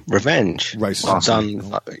revenge.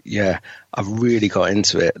 I've really got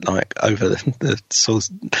into it, like over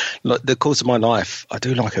the course of my life. I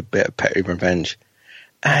do like a bit of petty revenge,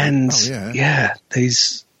 and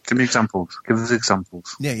these. Give me examples. Give us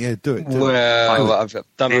examples. Yeah, do it. I've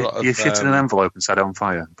done a lot of. You shit in an envelope and set it on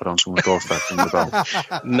fire, put it on someone's doorstep in the bell.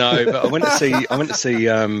 No, but I went to see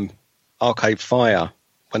Arcade Fire.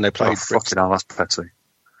 When they played fucking hell, that's petty.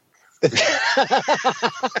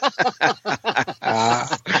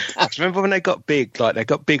 Remember when they got big? Like they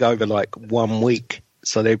got big over like 1 week.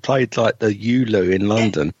 So they played like the ULU in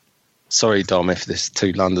London. Sorry, Dom, if this is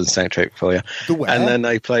too London-centric for you. The where? And then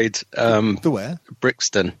they played the where?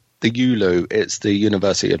 Brixton. The ULU. It's the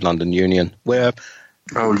University of London Union. Where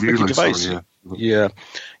ULU, yeah.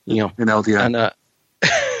 In LDN. And,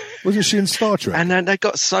 wasn't she in Star Trek? And then they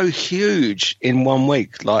got so huge in 1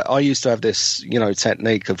 week. Like I used to have this,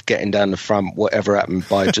 technique of getting down the front, whatever happened,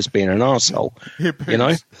 by just being an arsehole,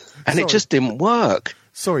 and it just didn't work.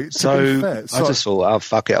 So I just thought, oh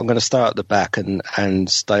fuck it, I'm going to start at the back and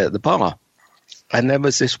stay at the bar. And there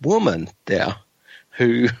was this woman there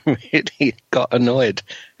who really got annoyed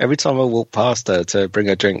every time I walked past her to bring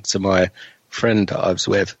a drink to my friend that I was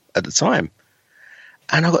with at the time,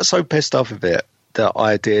 and I got so pissed off of it that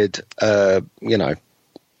I did, I'm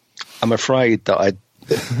afraid that I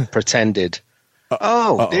pretended,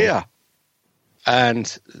 dear,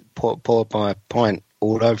 and poured my pint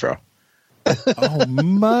all over her. Oh,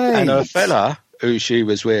 mate. And her fella, who she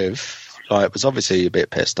was with, was obviously a bit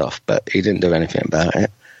pissed off, but he didn't do anything about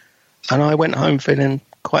it. And I went home feeling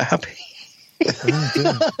quite happy.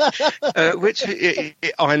 Which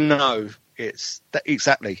I know it's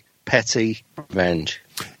exactly petty revenge.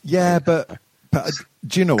 Yeah, but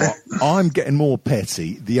do you know what? I'm getting more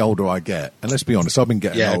petty the older I get, and let's be honest, I've been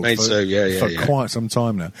getting old for quite some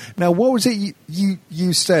time now. Now, what was it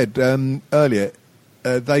you said earlier?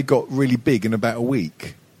 They got really big in about a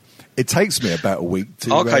week. It takes me about a week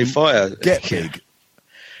to Fire get big.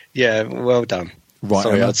 Yeah, well done. Right,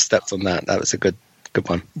 sorry, I stepped on that. That was a good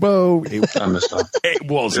one. Well, it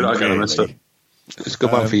wasn't. Really. It was a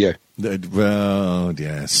good one for you. Well,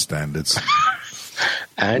 yeah, standards.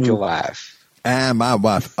 And your wife. And my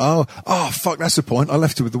wife. Oh, fuck, that's the point. I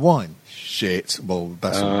left her with the wine. Shit. Well,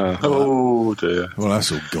 that's all. Oh, dear. Well,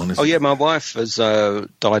 that's all gone, isn't it? Yeah, my wife has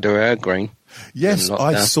dyed her hair green. Yes,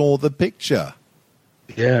 I saw the picture.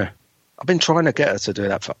 Yeah. I've been trying to get her to do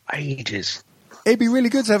that for ages. It'd be really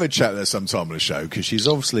good to have a chat there sometime on the show, because she's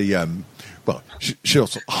obviously,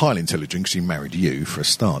 she's highly intelligent because she married you for a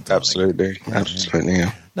start. Absolutely. Absolutely,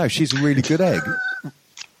 yeah. No, she's a really good egg.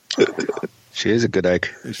 She is a good egg.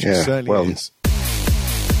 She certainly is.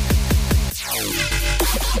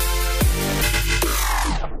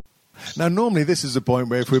 Now, normally this is a point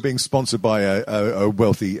where if we're being sponsored by a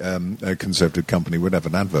wealthy conservative company, we'd have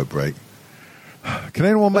an advert break. Can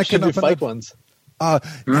anyone make do fake ones?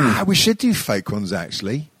 We should do fake ones,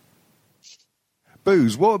 actually.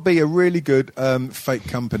 Booze, what would be a really good fake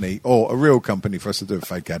company or a real company for us to do a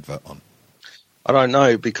fake advert on? I don't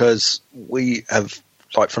know, because we have,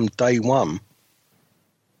 like, from day one,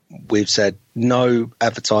 we've said no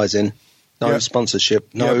advertising, no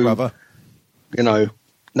sponsorship, no,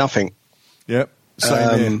 nothing. Yep.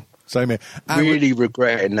 Same here. And really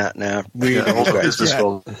regretting that now. Really regretting this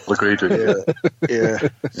one. Agreed with you. Yeah.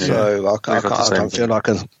 So I can't feel like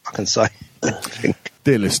I can say anything.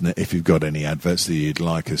 Dear listener, if you've got any adverts that you'd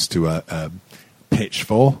like us to pitch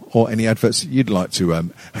for, or any adverts that you'd like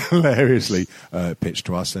to hilariously pitch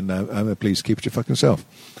to us, then please keep it to your fucking self.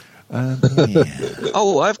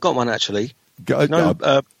 Oh, I've got one actually.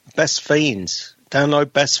 Best Fiends.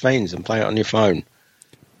 Download Best Fiends and play it on your phone.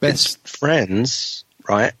 It's Friends,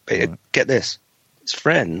 right? But get this. It's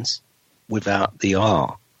Friends without the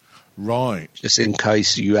R. Right. Just in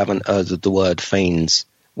case you haven't heard of the word fiends,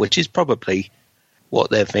 which is probably what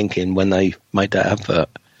they're thinking when they made that advert.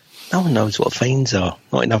 No one knows what fiends are.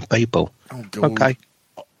 Not enough people. Oh, God. Okay.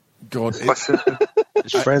 God.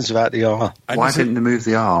 It's Friends without the R. Why didn't they move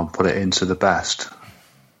the R and put it into the best?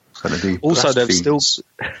 It's going to be also, they've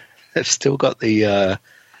still got the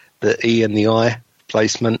E and the I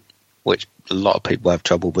placement, which a lot of people have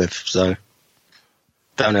trouble with, so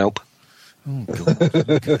don't help. Oh, God.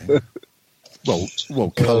 Okay. Well,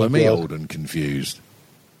 colour me old and confused.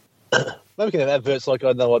 Maybe we can have adverts like,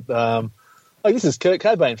 I know what, this is Kurt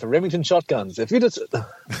Cobain for Remington Shotguns. If you just...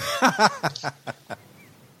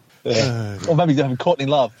 or maybe have Courtney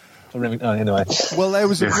Love for Remington. Oh, anyway. Well, there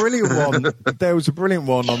was a brilliant one. There was a brilliant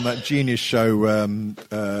one on that Genius show,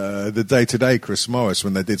 the Day Today, Chris Morris,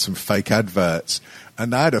 when they did some fake adverts,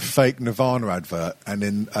 and they had a fake Nirvana advert, and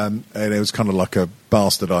it was kind of like a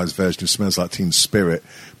bastardized version of Smells Like Teen Spirit,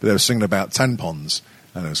 but they were singing about tampons,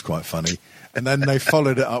 and it was quite funny. And then they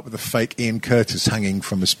followed it up with a fake Ian Curtis hanging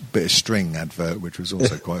from a bit of string advert, which was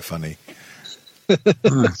also quite funny.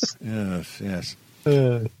 Yes.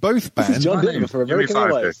 Both bands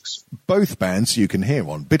you can hear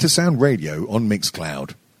on Bitter Sound Radio on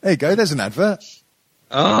Mixcloud. There you go, there's an advert.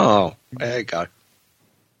 Oh, there you go.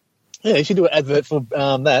 Yeah, you should do an advert for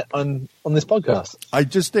that on this podcast. I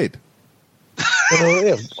just did. Well,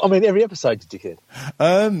 yeah. I mean, every episode, you dickhead.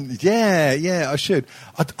 Yeah, I should.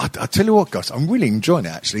 I tell you what, guys, I'm really enjoying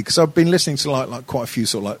it, actually, because I've been listening to like quite a few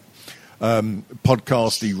sort of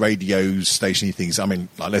podcasty radio stationy things. I mean,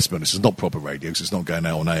 like, let's be honest, it's not proper radio because it's not going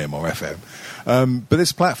out on AM or FM. But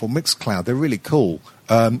this platform, Mixcloud, they're really cool.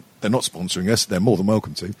 They're not sponsoring us. They're more than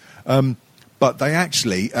welcome to. But they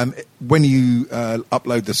actually, when you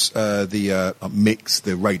upload the mix,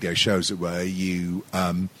 the radio shows, where you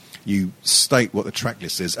state what the track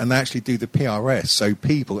list is, and they actually do the PRS, so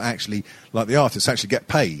people actually, like the artists, actually get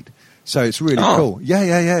paid. So it's really cool.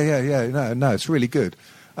 Yeah. No, it's really good.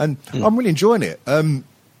 And I'm really enjoying it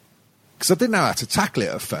because I didn't know how to tackle it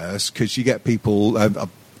at first, because you get people,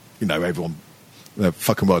 everyone,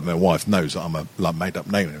 fucking well, their wife knows that I'm a made-up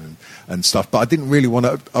name and stuff, but I didn't really want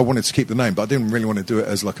to, I wanted to keep the name, but I didn't really want to do it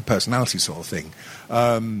as like a personality sort of thing.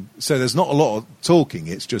 So there's not a lot of talking,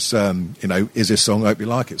 it's just, is this song, I hope you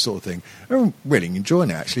like it sort of thing. I'm really enjoying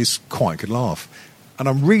it, actually. It's quite a good laugh. And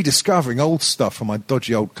I'm rediscovering old stuff from my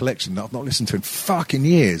dodgy old collection that I've not listened to in fucking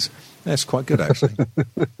years. That's quite good, actually.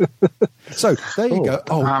 So there you go.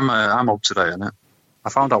 Oh, I'm up to date on it. I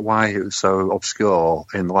found out why it was so obscure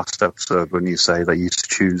in the last episode when you say that you used to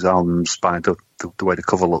choose albums by the way the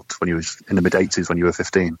cover looked when you was in the mid-80s when you were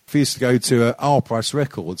 15. We used to go to Our Price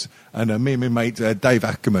Records, and me and my mate Dave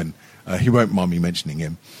Ackerman, he won't mind me mentioning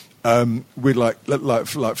him, we'd like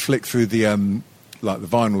flick through the like the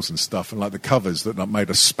vinyls and stuff, and like the covers that made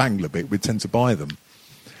a Spangler bit, we'd tend to buy them.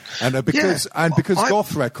 And because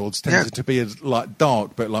goth records tended to be like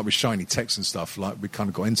dark, but like with shiny text and stuff, like we kind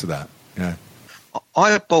of got into that. Yeah.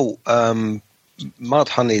 I bought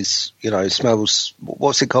Mudhoney's, smells,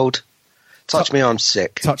 what's it called? Touch Me, I'm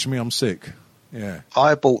Sick. Touch Me, I'm Sick, yeah.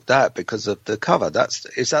 I bought that because of the cover.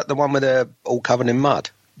 Is that the one where they're all covered in mud?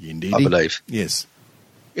 Indeed. I believe. Yes.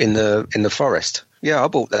 In the forest. Yeah, I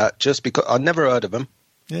bought that just because I'd never heard of them.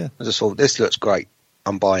 Yeah. I just thought, this looks great.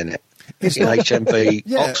 I'm buying it. It's in HMV,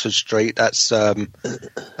 yeah. Oxford Street. That's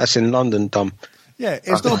in London, Dom. Yeah,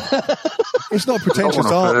 it's not pretentious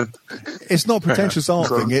art. It's not pretentious art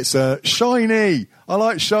thing. It's shiny. I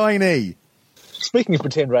like shiny. Speaking of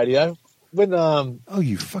pretend radio, when oh,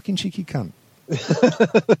 you fucking cheeky cunt.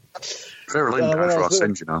 Very late for our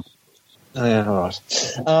send, Oh yeah, all right.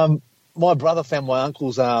 My brother found my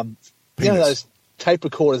uncle's those tape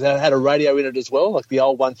recorders that had a radio in it as well, like the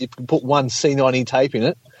old ones. You can put one C90 tape in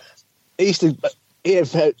it. He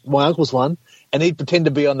had my uncle's one, and he'd pretend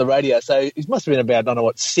to be on the radio. So he must have been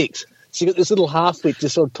about, 6, So you got this little half-wit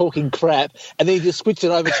just sort of talking crap, and then he just switched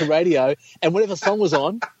it over to radio, and whatever song was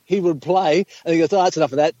on, he would play, and he goes, oh, that's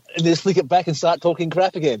enough of that, and then flick it back and start talking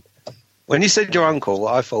crap again. When you said your uncle,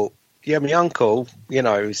 I thought, yeah, my uncle, you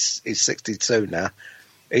know, he's 62 now.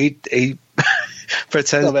 He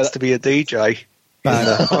pretends to be a DJ.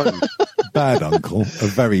 Bad uncle. A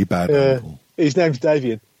very bad uncle. His name's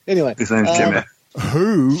Davian. Anyway. His name's Jimmy.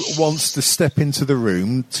 Who wants to step into the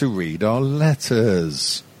room to read our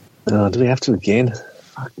letters? Oh, do we have to again?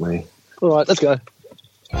 Fuck me. All right, let's go.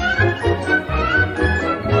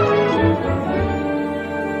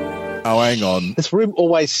 Oh, hang on. This room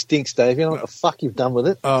always stinks, Dave. You know what the fuck you've done with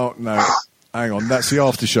it? Oh, no. Hang on. That's the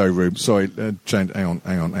after show room. Sorry. Change. Hang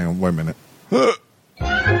on. Wait a minute.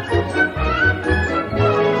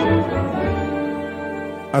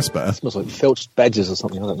 That's better. It smells like Felch Badgers or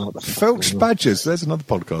something. I don't know what the fuck. Felch Badgers. There's another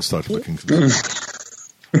podcast title looking for.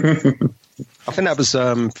 I think that was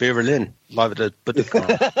Vera Lynn, live at the Budokan.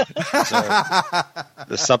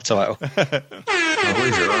 The subtitle.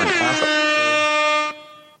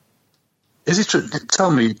 Is it true? Tell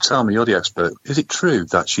me, you're the expert. Is it true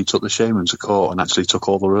that she took the shaman to court and actually took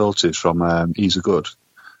all the royalties from Ease of Good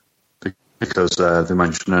because they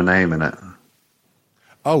mentioned her name in it?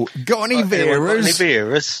 Oh, got any Veras? Any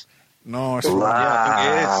Veras? Nice.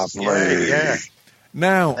 Yeah.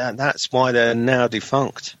 Now, that's why they're now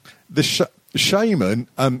defunct. The shaman,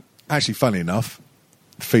 actually, funny enough,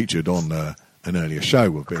 featured on an earlier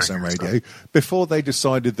show with BSM Radio. Before they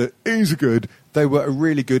decided that Ease of Good, they were a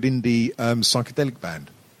really good indie psychedelic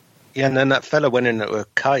band. Yeah, and then that fella went into a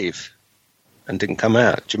cave and didn't come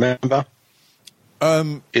out. Do you remember?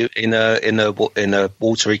 In a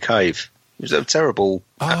watery cave. It was a terrible.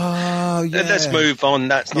 Oh, yeah. Let's move on.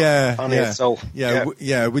 That's not funny at all. We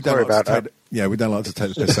don't like to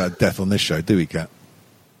take the piss out of death on this show, do we, Kat?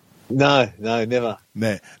 No, never.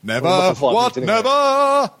 Never. What?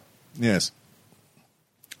 Never. Yes.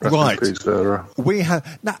 Right. We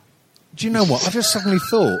have now. Do you know what? I've just suddenly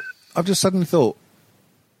thought.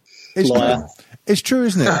 It's true. It's true,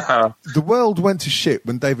 isn't it? The world went to shit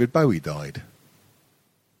when David Bowie died.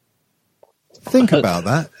 Think about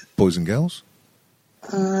that, boys and girls.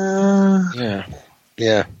 Yeah.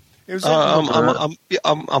 It was why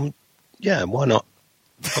not?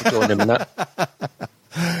 I'll join him in that.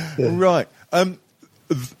 Right.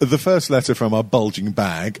 The first letter from our bulging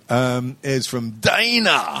bag is from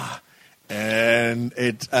Dana. And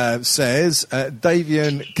it says,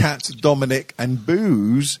 Davian, Kat, Dominic and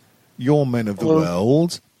Booze, your men of the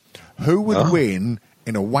world, who would win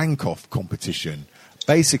in a wank-off competition?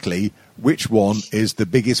 Basically, which one is the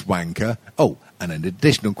biggest wanker? Oh, and an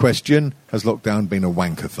additional question, has lockdown been a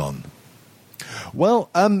wankathon? Well,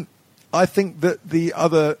 I think that the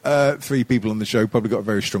other three people on the show probably got a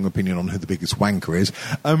very strong opinion on who the biggest wanker is.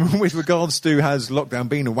 With regards to has lockdown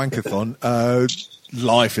been a wankathon,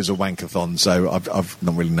 life is a wankathon, so I've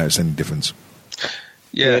not really noticed any difference.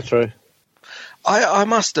 Yeah, true. I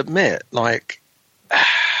must admit, like,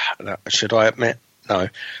 should I admit? No.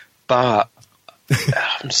 But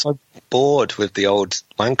I'm so bored with the old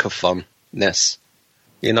wankathon-ness,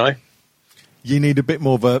 you know? You need a bit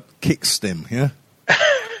more of a kick stim, yeah?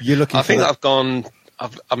 You're looking I think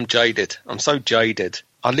I'm jaded. I'm so jaded.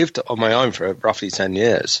 I lived on my own for roughly 10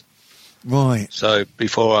 years. Right. So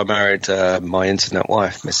before I married my internet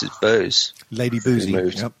wife, Mrs. Booze. Lady Boozy.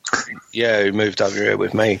 Who moved over here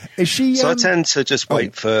with me. Is she? So I tend to just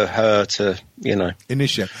wait for her to,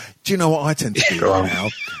 initiate. Do you know what I tend to do now?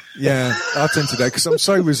 Yeah, I tend to do because I'm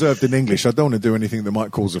so reserved in English. I don't want to do anything that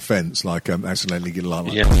might cause offence, like accidentally get a line.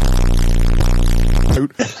 Yeah.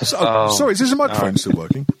 Sorry, is this microphone still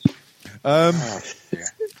working?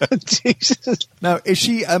 Jesus. Now, is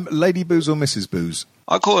she Lady Booze or Mrs. Booze?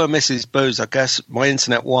 I call her Mrs. Booze, I guess. My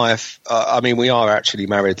internet wife, we are actually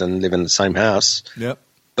married and live in the same house. Yep.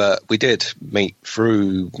 But we did meet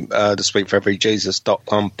through the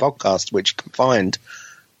SweetForEveryJesus.com podcast, which you can find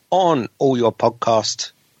on all your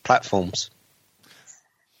podcast platforms.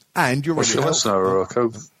 And you're a listener or a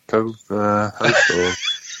co-host? Or...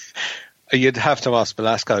 You'd have to ask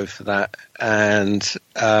Belasco for that. And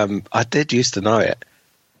I did used to know it,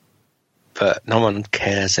 but no one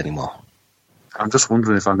cares anymore. I'm just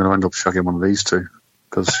wondering if I'm going to end up shagging one of these two.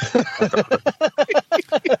 Because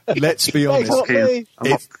let's be honest,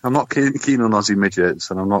 I'm not keen on Aussie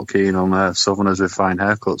midgets, and I'm not keen on Southerners with fine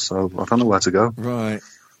haircuts. So I don't know where to go. Right?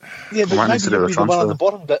 Yeah, but maybe you'll be the one on the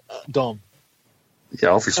bottom, Dom. Yeah,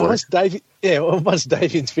 obviously. Once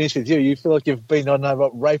Davian's finished with you, you feel like you've been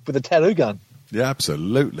raped with a tattoo gun. Yeah,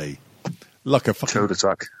 absolutely. Like a fucking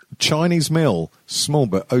attack. Chinese meal, small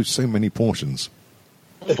but so many portions.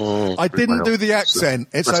 I didn't do the accent.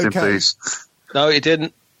 It's Rest in okay. peace. No, he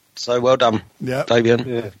didn't. So well done, Davian.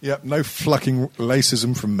 Yeah. Yep, no fucking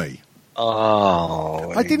racism from me.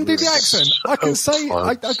 Oh, I didn't do the accent. I can say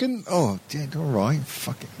I can. Oh, yeah, all right.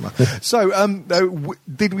 Fuck it. So,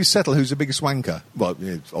 did we settle who's the biggest wanker? Well,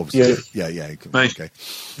 yeah, obviously, yeah. Me. Okay.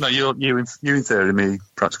 No, you in theory, me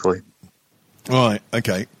practically. Right.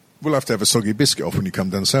 Okay. We'll have to have a soggy biscuit off when you come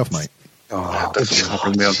down south, mate. Bring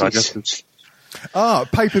me on digestives.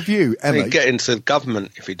 Pay-per-view, Emma. You get into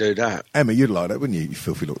government if you do that. Emma, you'd like that, wouldn't you? You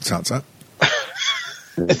filthy little tut-tut.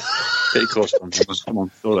 Get your course on. Come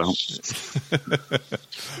on, sort out.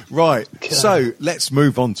 Right. So let's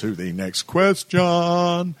move on to the next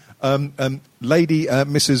question. Lady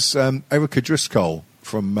Mrs. Erica Driscoll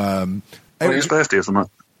from His birthday or something.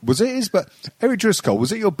 Was it his? But Eric Driscoll,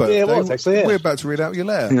 was it your birthday? Yeah, it was actually. Yeah. We're about to read out your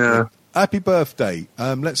letter. Yeah. Happy birthday.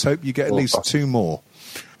 Let's hope you get at least 2 more.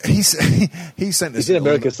 He sent us. He's in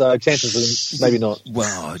America, so chances are maybe not.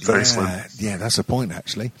 Well, Very slim. Yeah, that's the point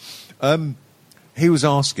actually. He was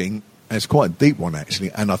asking, and it's quite a deep one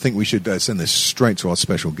actually, and I think we should send this straight to our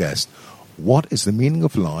special guest. What is the meaning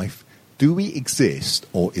of life? Do we exist,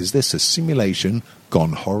 or is this a simulation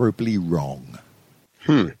gone horribly wrong?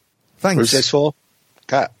 Thanks. Who's this for?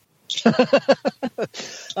 Cat.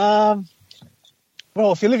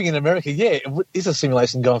 Well, if you're living in America, it is a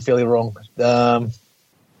simulation gone fairly wrong.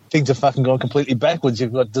 Things have fucking gone completely backwards.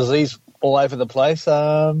 You've got disease all over the place.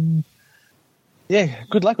 Good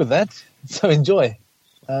luck with that. So enjoy.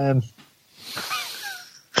 I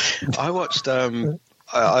watched.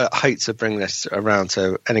 I hate to bring this around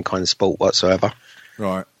to any kind of sport whatsoever,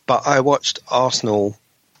 Right. but I watched Arsenal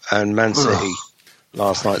and Man City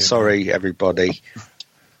last night. Sorry, everybody,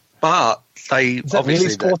 but they Is that obviously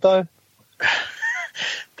really sport, though?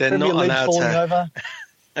 they're Premier not League allowed falling to. over?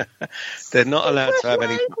 They're not allowed to have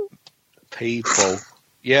any people.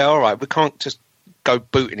 Yeah, all right. We can't just go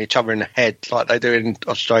booting each other in the head like they do in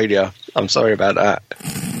Australia. I'm sorry about that.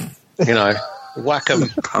 You know, whack them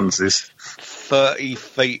Pansies. 30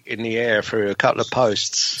 feet in the air through a couple of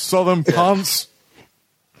posts. Southern pants.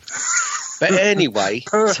 But anyway,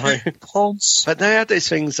 Pons. but they had these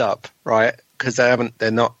things up, right? Because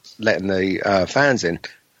they're not letting the fans in,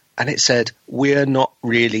 and it said, "We're not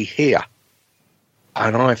really here."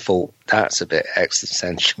 And I thought that's a bit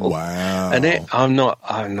existential. Wow. And I'm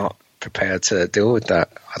not prepared to deal with that.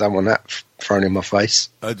 I don't want that thrown in my face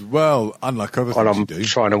Well, unlike other while things I'm you do.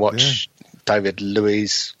 trying to watch David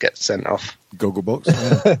Luiz get sent off.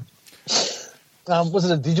 Gogglebox. Yeah. Was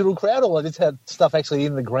it a digital crowd, or just had stuff actually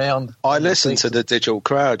in the ground? I listened to the digital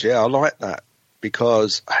crowd. Yeah, I like that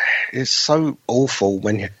because it's so awful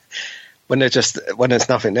when there's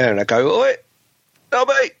nothing there and I go, "Oi, no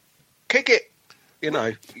mate, kick it." You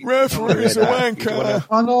know, Referee's a wanker.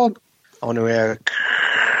 I know. I want to hear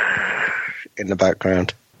in the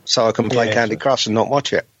background so I can play Candy Crush and not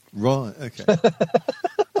watch it. Right, okay.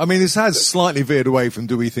 I mean, this has slightly veered away from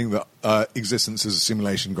do we think that existence is a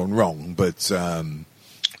simulation gone wrong, but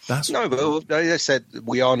that's... No, but they said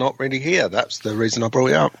we are not really here. That's the reason I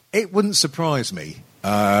brought it up. It wouldn't surprise me,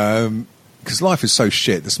 because life is so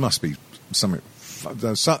shit. This must be something...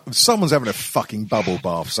 Someone's having a fucking bubble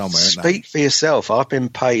bath somewhere. Speak for yourself. I've been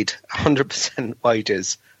paid 100%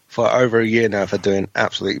 wages for over a year now for doing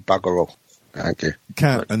absolutely bugger all. Thank you.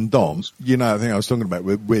 Cat and Dom, you know, I think I was talking about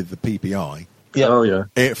with the PPI. Yeah. Oh, yeah.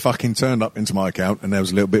 It fucking turned up into my account and there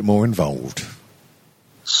was a little bit more involved.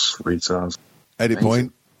 Sweet ass. Edit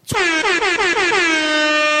point.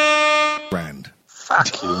 Grand.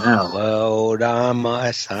 Fuck you now. Well done,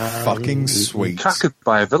 my son. Fucking sweet. I could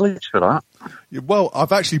buy a village for that. Well,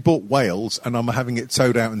 I've actually bought whales and I'm having it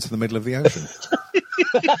towed out into the middle of the ocean.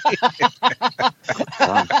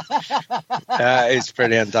 That is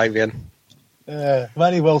brilliant, Davian.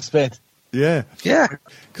 Money well spent. Yeah. Yeah.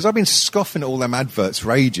 Because I've been scoffing at all them adverts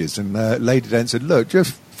for ages, and Lady Dan said, "Look,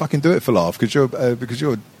 just fucking do it for laugh, because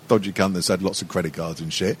you're a dodgy cunt that's had lots of credit cards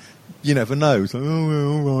and shit. You never know." So, oh,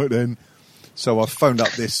 well, all right then. So I phoned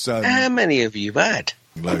up this. How many have you had?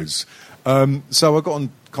 Loads. So I got in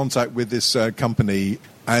contact with this company,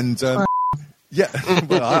 and yeah,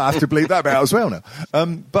 well, I have to bleep that out as well now.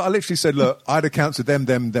 But I literally said, "Look, I had accounts of them,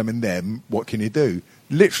 and them. What can you do?"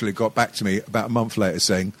 Literally got back to me about a month later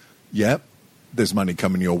saying, "Yeah, there's money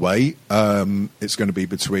coming your way. It's going to be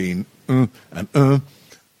between and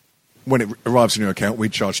when it arrives in your account, we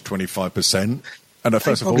charge 25%." And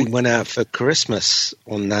first of all, went out for Christmas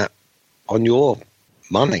on your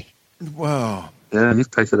money. Well, yeah,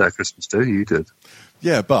 you've paid for that Christmas too. You did.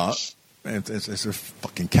 Yeah, but it's a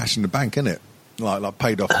fucking cash in the bank, isn't it? Like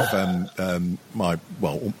paid off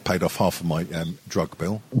paid off half of my drug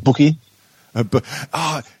bill. Bookie. But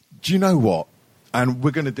do you know what? And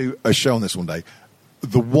we're going to do a show on this one day.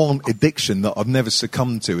 The one addiction that I've never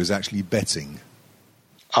succumbed to is actually betting.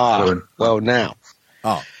 Well, now.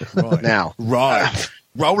 Right. Now. Right.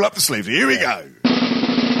 Roll up the sleeves. Here we go.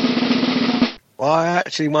 Well, I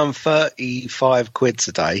actually won 35 quid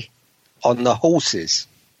today on the horses.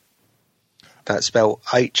 That's spelled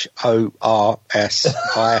Horses. On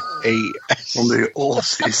the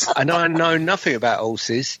horses. And I know nothing about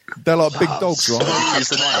horses. They're like big dogs,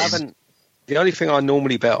 right? The only thing I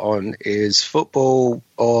normally bet on is football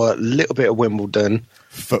or a little bit of Wimbledon.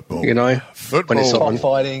 Football. You know? Football. When it's on.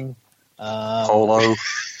 Cockfighting. Polo.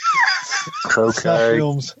 Croquet.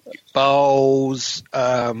 Films. Bowls.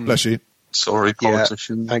 Bless you. Sorry,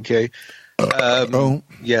 politician. Thank you.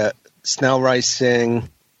 Yeah. Snail racing.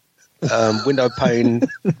 Window pane.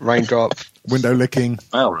 Raindrop. Window licking.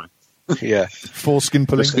 All right. Yeah. Foreskin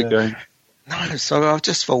pulling. No, so I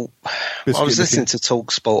just thought, I was listening to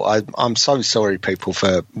Talk Sport. I'm so sorry, people,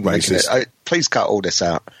 for making it. Please cut all this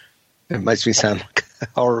out. It makes me sound like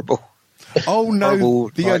horrible. Oh no, horrible,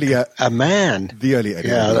 the like earlier, a man. The earlier, I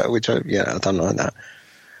don't like that.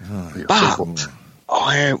 But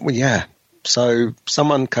so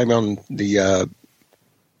someone came on the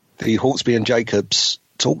Hawksby and Jacobs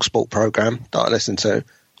Talk Sport program that I listened to, and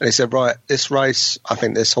he said, "Right, this race, I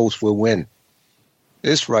think this horse will win.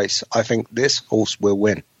 This race, I think this horse will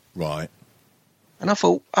win." Right. And I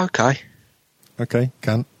thought, okay,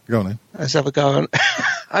 cunt, go on then. Let's have a go on.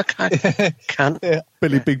 Okay, cunt. Yeah.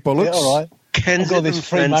 Billy Big Bollocks. Yeah, all right. Kensington,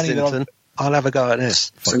 Kensington. I'll have a go at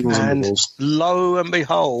this. And lo and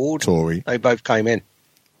behold, Tory. They both came in.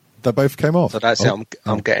 They both came off. So that's it.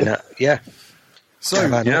 I'm getting it. Yeah. So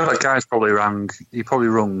that guy's probably rang. He probably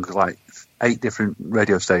rung like 8 different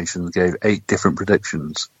radio stations, gave 8 different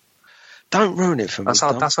predictions. Don't ruin it for me. That's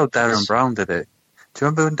how Darren Brown did it. Do you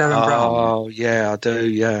remember when Darren Brown? Oh yeah, I do.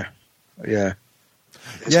 Yeah.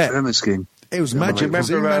 It's a pyramid scheme. It was magic.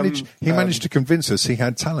 He managed to convince us he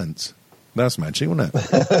had talent. That's magic, wasn't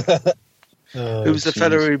it? Who was the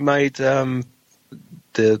fella who made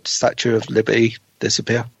the Statue of Liberty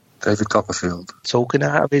disappear? David Copperfield. Talking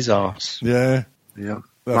out of his arse. Yeah.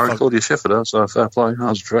 Mark Claudia Schiffer, though, so fair play. That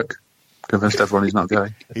was a trick. Convinced everyone he's not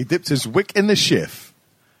gay. He dipped his wick in the shiff.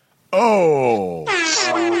 Oh!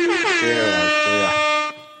 Dear.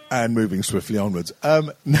 And moving swiftly onwards.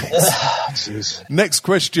 Next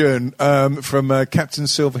question from Captain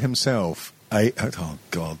Silver himself. Oh,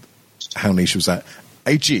 God. How niche was that?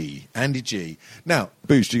 AG, Andy G. Now,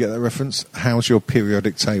 Booze, do you get that reference? How's your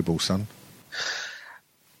periodic table, son?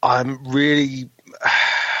 I'm really...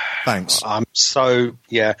 Thanks. I'm so...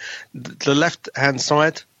 Yeah. The left-hand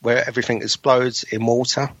side, where everything explodes in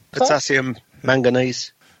water. Potassium,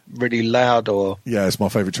 manganese, really loud or... Yeah, it's my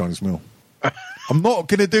favourite Chinese meal. I'm not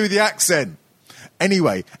going to do the accent.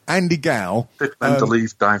 Anyway, Andy Gow. Did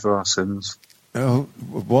Mendeleev die for our sins? Oh,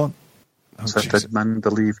 what? Did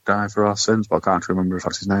Mendeleev die for our sins? But I can't remember if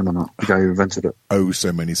that's his name or not. The guy who invented it. Oh,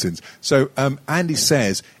 so many sins. So Andy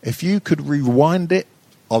says, if you could rewind it,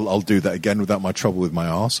 I'll do that again without my trouble with my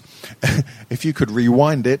arse. If you could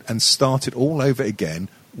rewind it and start it all over again,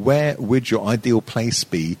 where would your ideal place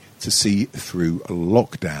be to see through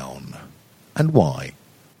lockdown? And why?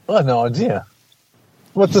 I have no idea.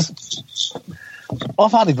 I've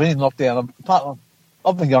hardly been in lockdown.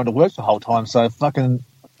 I've been going to work the whole time, so fucking...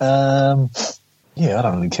 yeah, I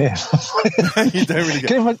don't really care. You don't really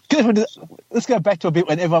care. Let's go back to a bit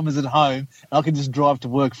when everyone was at home and I could just drive to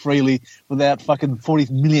work freely without fucking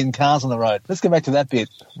 40 million cars on the road. Let's go back to that bit.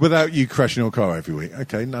 Without you crashing your car every week.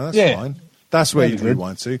 Okay, no, that's fine. That's where you'd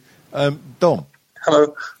rewind to. Dom.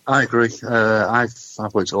 Hello. I agree. I've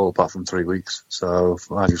worked all apart from 3 weeks, so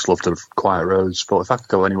I just love to quiet roads. But if I could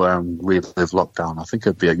go anywhere and relive lockdown, I think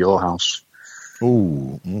it'd be at your house.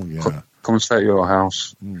 Oh yeah. Come and stay at your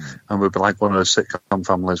house, and we'd be like one of those sitcom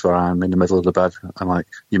families where I'm in the middle of the bed, and like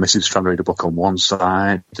your missus trying to read a book on one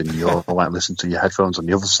side, and you're like listening to your headphones on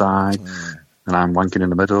the other side, and I'm wanking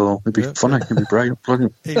in the middle. It'd be funny. It'd be brilliant.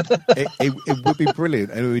 It would be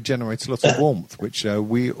brilliant, and it would generate a lot of warmth, which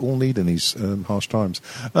we all need in these harsh times.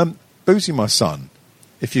 Boozy, my son,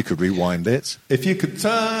 if you could rewind it, if you could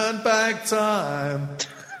turn back time.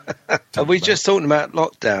 Are we just talking about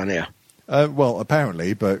lockdown here? Well,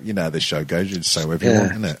 apparently, but you know how this show goes. You just say whatever you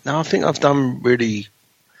want, isn't it? No, I think I've done really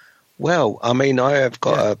well. I mean, I have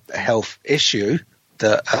got a health issue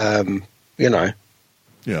that,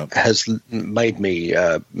 has made me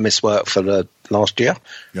miss work for the last year.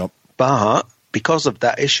 Yep. But because of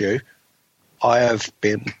that issue, I have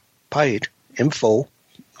been paid in full,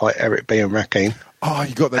 like Eric B. and Rakim. Oh,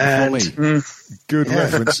 you got that before me. Good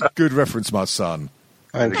reference. Good reference, my son.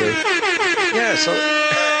 Thank you.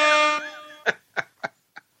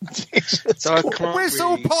 Yeah, so I can't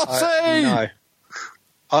Whistle really, Posse! No.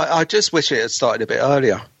 I just wish it had started a bit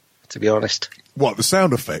earlier, to be honest. What, the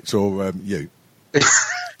sound effects or you?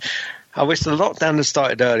 I wish the lockdown had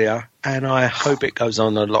started earlier, and I hope it goes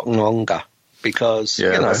on a lot longer. Because,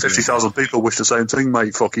 50,000 people wish the same thing,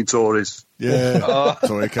 mate, fucking Tories. Yeah.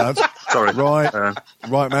 Sorry, cunt. Sorry.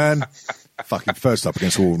 Right, man. Fucking first up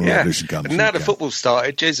against all revolution comes. Now the football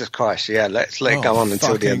started, Jesus Christ, let's let it go on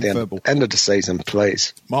until the end of the season,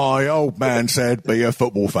 please. My old man said, be a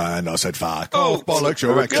football fan. I said, fuck off, bollocks,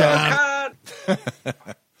 you're a cunt.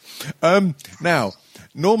 Now,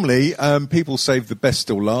 normally, people save the best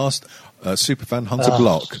till last. Superfan Hunter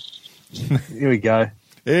Block. Here we go.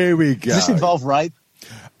 Here we go. Does this involve rape?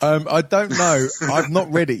 I don't know. I've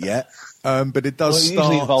not read it yet, but it does start.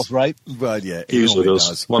 Usually involves rape. Well, yeah, it usually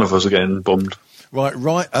does. One of us are getting bummed. Right.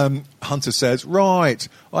 Hunter says, right,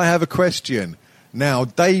 I have a question. Now,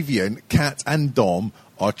 Davian, Kat and Dom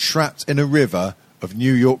are trapped in a river of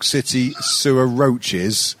New York City sewer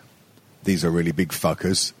roaches. These are really big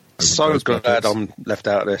fuckers. So glad I'm left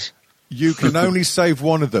out of this. You can only save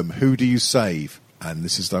one of them. Who do you save? And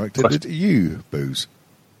this is directed at you, Booze.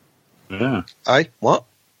 Yeah. Hey, what?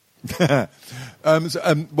 Well,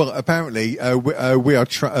 apparently, we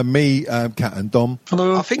are me, Kat and Dom.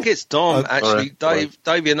 Hello. I think it's Dom, actually.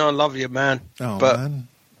 Davey and I love you, man. Oh, but man.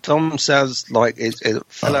 Dom sounds like he's a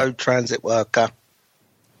fellow transit worker.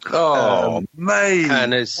 Oh, mate.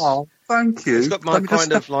 And thank you. He's got my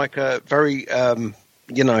kind of like a very,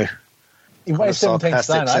 He weighs 17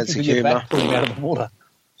 stone. I think you're back pulling him out of the water.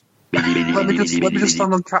 Let me just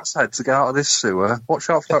stand on Cat's head to get out of this sewer. Watch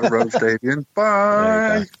out for that roach, Davian.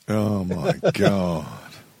 Bye. Oh, my God.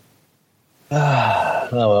 Oh,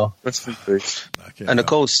 well. Rest in peace. And, of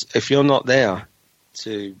course, if you're not there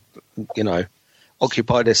to,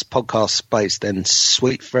 occupy this podcast space, then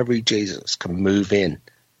Sweet February Jesus can move in.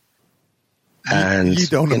 And you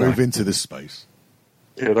don't want to move into this space.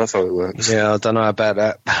 Yeah, that's how it works. Yeah, I don't know about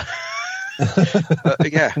that.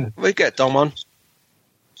 But, yeah, we get Dom on.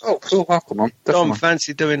 Oh, cool. Welcome on. Dom,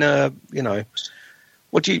 fancy doing what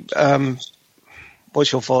do you,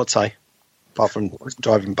 what's your forte, apart from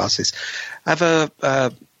driving buses? Have a,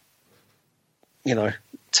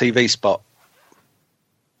 TV spot.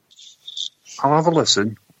 I'll have a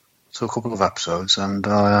listen to a couple of episodes and,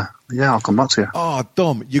 I'll come back to you. Oh,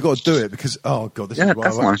 Dom, you got to do it because, oh, God, this is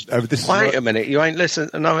why definitely. Wait a minute, you ain't listening.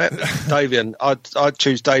 No, Davian. I'd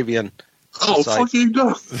choose Davian. Oh, fuck you,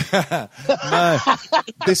 no. No,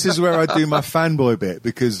 this is where I do my fanboy bit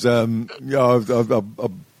because I've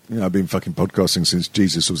been fucking podcasting since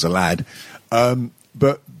Jesus was a lad,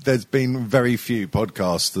 but there's been very few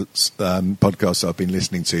podcasts I've been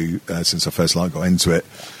listening to since I first got into it,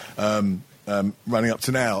 running up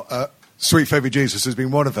to now. Sweet February Jesus has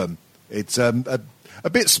been one of them. It's a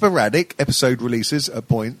bit sporadic episode releases at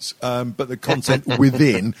points, but the content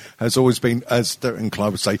within has always been, as Derek and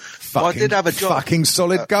Clive would say, fucking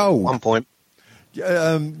solid gold. At one point.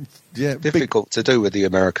 Yeah, difficult to do with the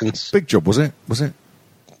Americans. Big job, was it?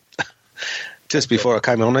 Just before I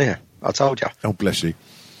came on here, I told you. Oh, bless you.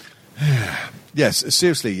 Yes,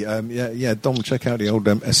 seriously. Dom, check out the old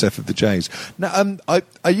SF of the Jays. Now,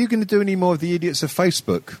 are you going to do any more of the Idiots of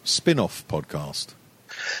Facebook spin-off podcast?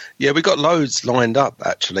 Yeah, we got loads lined up,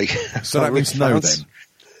 actually. So that means no, then?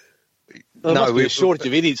 There must be a shortage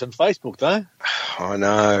of idiots on Facebook, though. I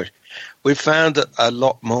know. We've found a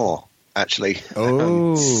lot more, actually.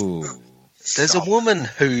 Oh. There's a woman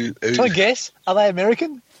who... Can I guess? Are they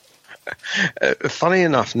American? Funny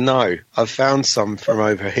enough, no. I've found some from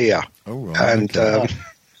over here. Oh, right. And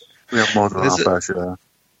we have more than our share.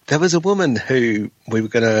 There was a woman who we were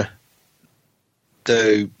going to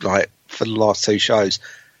do, for the last two shows,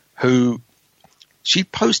 who she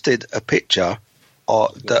posted a picture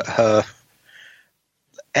that her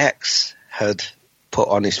ex had put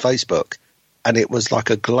on his Facebook, and it was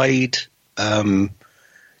like a Glade, can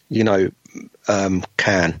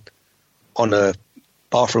on a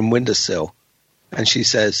bathroom windowsill, and she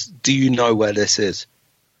says, "Do you know where this is?"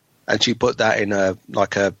 And she put that in a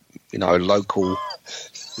local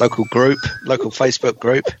Facebook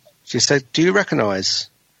group. She said, "Do you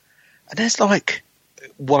recognise?" And there's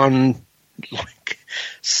one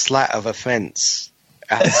slat of a fence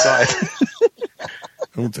outside.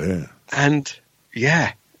 Oh dear. And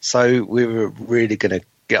so we were really going to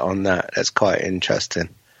get on that. That's quite interesting.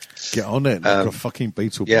 Get on it. Like a fucking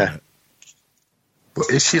beetle. Yeah. But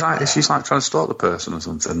is she trying to stalk the person or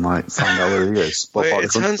something? Find out where he is. Well,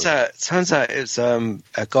 it turns out it's a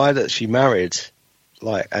guy that she married,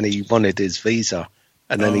 and he wanted his visa,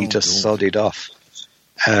 and then he just sodded off.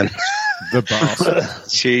 And The bastard.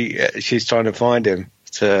 She's trying to find him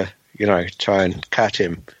to, try and catch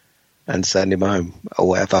him and send him home or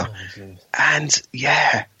whatever. Oh, and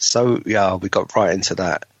we got right into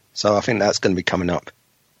that. So I think that's going to be coming up.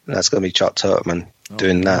 That's going to be Chuck Turtman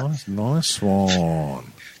doing that. Nice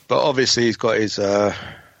one. But obviously he's got his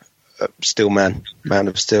Steel Man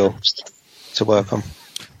of Steel to work on.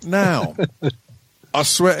 Now, I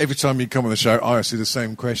swear every time you come on the show, I ask you the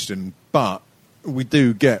same question, but we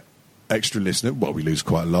do get extra listeners. Well, we lose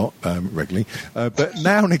quite a lot regularly, but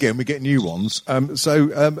now and again we get new ones.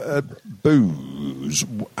 Booze,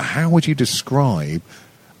 how would you describe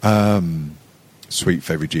Sweet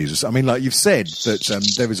Favourite Jesus? I mean, like you've said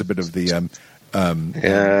that there is a bit of the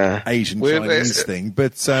Asian Chinese thing,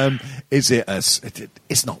 but is it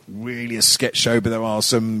it's not really a sketch show, but there are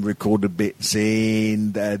some recorded bits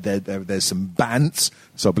in there's some bants,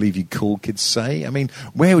 so I believe you cool kids say. I mean,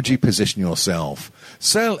 where would you position yourself?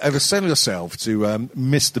 Sell yourself to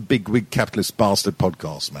Mr. Bigwig Capitalist Bastard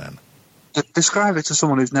Podcast Man. Describe it to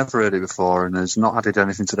someone who's never heard it before and has not added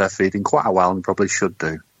anything to their feed in quite a while and probably should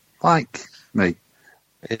do, like me.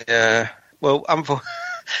 Yeah, well, I'm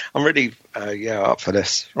really up for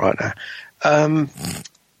this right now.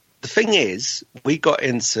 The thing is, we got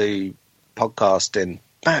into podcasting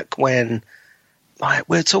back when,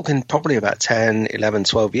 we're talking probably about 10, 11,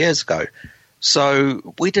 12 years ago.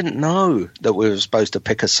 So we didn't know that we were supposed to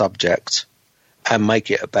pick a subject and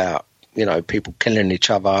make it about, people killing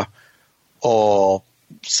each other or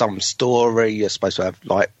some story. You're supposed to have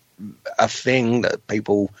a thing that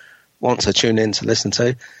people want to tune in to listen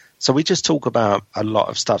to. So we just talk about a lot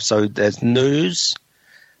of stuff. So there's news,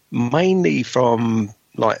 mainly from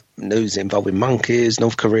news involving monkeys,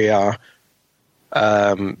 North Korea,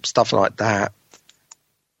 stuff like that.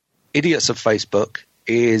 Idiots of Facebook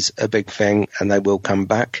is a big thing, and they will come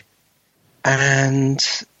back. And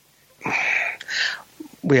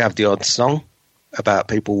we have the odd song about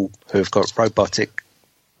people who have got robotic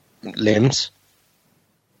limbs.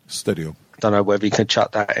 Studio. Don't know whether you can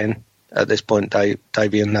chuck that in at this point,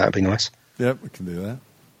 Davian. That would be nice. Yep, we can do that.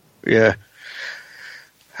 Yeah.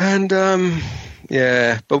 And,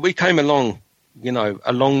 but we came along,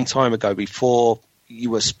 a long time ago before you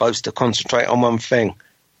were supposed to concentrate on one thing,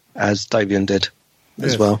 as Davian did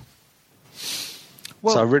as well.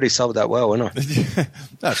 So I really sold that well, didn't I?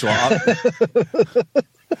 That's right.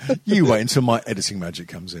 You wait until my editing magic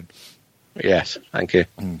comes in. Yes, thank you.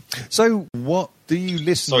 So what do you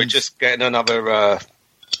listen... Sorry, just getting another...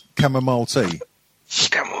 chamomile tea.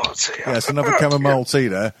 Chamomile tea. Yes, another chamomile tea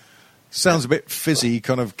there. Sounds a bit fizzy,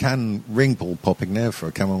 kind of can wrinkle popping there for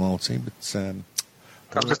a chamomile tea, but...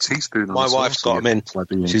 a teaspoon. My wife's got them in.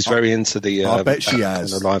 She's very into the... I bet she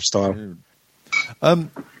has. The lifestyle.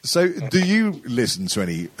 So, do you listen to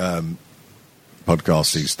any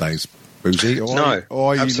podcasts these days, Boozy? No.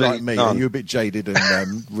 Or are you like me? None. Are you a bit jaded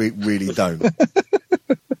and really don't?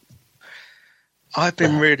 I've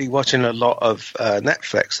been really watching a lot of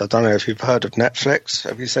Netflix. I don't know if you've heard of Netflix.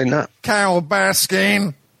 Have you seen that? Carol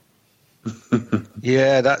Baskin.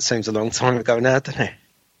 Yeah, that seems a long time ago now, doesn't it?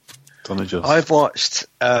 I've watched...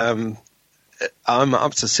 I'm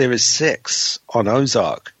up to series 6 on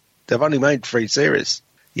Ozark. They've only made 3 series.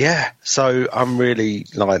 Yeah, so I'm really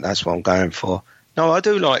that's what I'm going for. No, I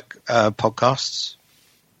do like podcasts,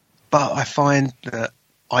 but I find that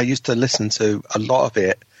I used to listen to a lot of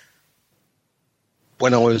it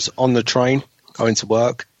when I was on the train, going to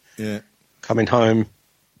work, coming home.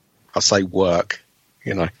 I say work,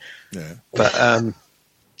 Yeah. But,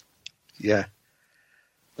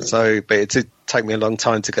 So, but it did take me a long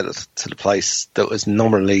time to get to the place that was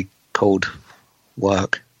nominally called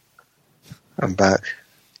work. I'm back.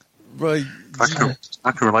 Right. I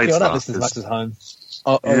can relate to I that. don't listen as much as home.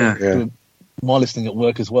 I do my listening at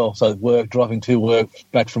work as well. So work, driving to work,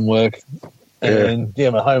 back from work. And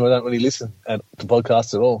I'm at home. I don't really listen to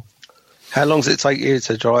podcasts at all. How long does it take you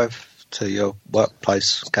to drive to your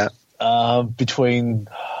workplace, Kat? Between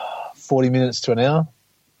 40 minutes to an hour.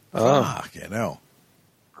 Oh, hell.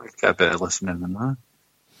 I get a bit of listening in that.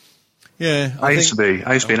 Yeah, I used to be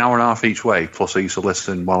an hour and a half each way. Plus, I used to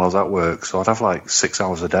listen while I was at work, so I'd have 6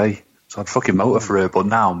 hours a day. So I'd fucking motor for it. But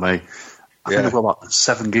now, mate, I think I've got about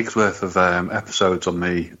 7 gigs worth of episodes on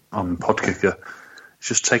Podkicker. It's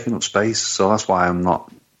just taking up space, so that's why I'm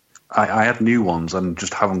not. I had new ones and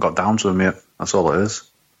just haven't got down to them yet. That's all it is.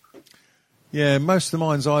 Yeah, most of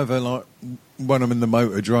mine's either when I'm in the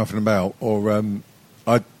motor driving about, or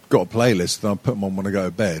I got a playlist and I put them on when I go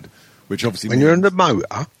to bed, which obviously when you're in the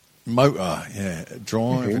motor. Motor, yeah,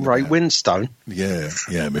 driving. Ray Winstone. Yeah,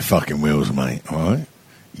 my fucking wheels, mate. All right,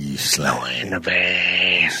 you slag in the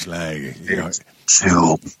van. Slag.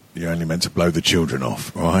 Soup. You're only meant to blow the children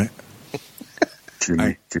off, all right?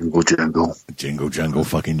 Jingle, jangle. Jingle, jangle,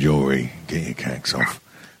 fucking jewelry. Get your cacks off.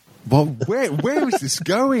 Well, where is this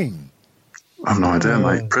going? I have no idea,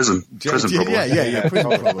 mate. Prison probably. Yeah.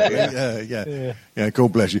 Prison probably. Yeah.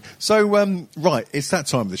 God bless you. So, right, it's that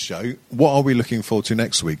time of the show. What are we looking forward to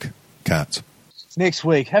next week, Kat? Next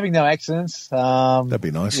week, having no accidents. That'd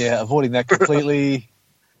be nice. Yeah, avoiding that completely.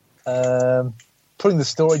 Putting the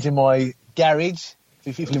storage in my garage.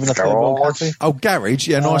 If you live in a third world country. Oh, garage.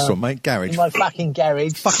 Yeah, nice one, mate. Garage. In my fucking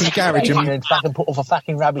garage. Fucking garage. And then fucking put all the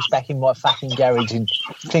fucking rubbish back in my fucking garage and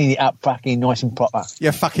clean it up fucking nice and proper. Yeah,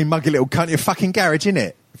 fucking muggy little cunt. Your fucking garage,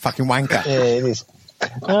 innit? Fucking wanker. Yeah, it is.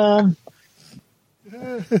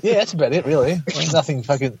 Yeah, that's about it, really. Nothing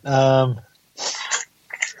fucking... yeah,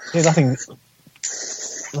 nothing's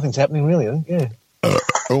happening, really, I think, yeah.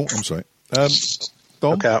 Oh, I'm sorry. Dom?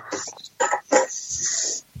 Look out.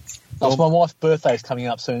 Oh, my wife's birthday is coming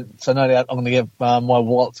up soon, so no doubt I'm going to get my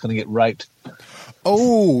wallet's going to get raped.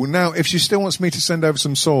 Oh, now if she still wants me to send over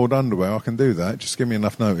some soiled underwear, I can do that. Just give me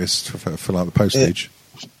enough notice to fill out the postage.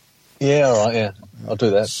 Yeah, all right, yeah, I'll do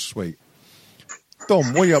that. Sweet.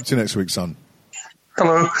 Dom, what are you up to next week, son?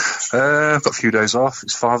 Hello. I've got a few days off.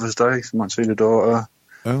 It's Father's Day. So I might see the daughter.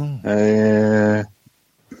 Oh.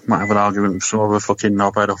 Might have an argument with some other fucking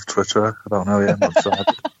knobhead off Twitter. I don't know yet.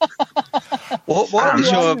 What is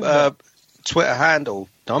your Twitter handle,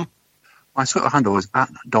 Dom? My Twitter handle is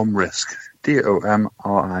 @DomRisk.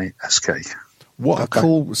 DOMRISK. What a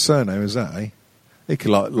cool surname is that, eh? It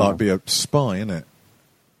could like be a spy, innit?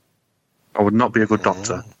 I would not be a good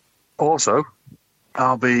doctor. Also,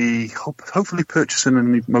 I'll be hopefully purchasing a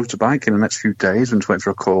new motorbike in the next few days. I'm just waiting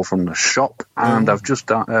for a call from the shop. And I've just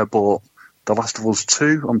bought The Last of Us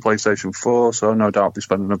 2 on PlayStation 4, so no doubt I'll be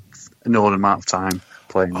spending an inordinate amount of time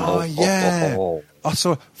playing. Oh, yeah. Oh,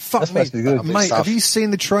 so, fuck me. Mate, have you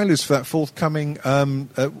seen the trailers for that forthcoming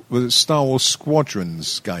Star Wars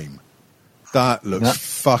Squadrons game? That looks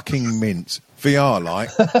fucking mint. VR, like.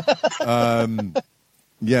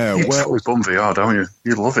 Yeah, you've always done VR, don't you?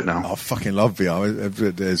 You love it now. I fucking love VR.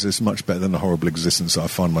 It's much better than the horrible existence I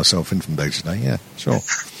find myself in from day to day. Yeah, sure.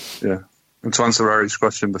 Yeah. And to answer Harry's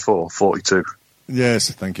question before, 42.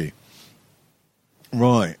 Yes, thank you.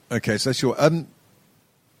 Right. Okay, so that's your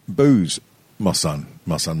booze, my son,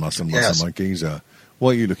 my geezer.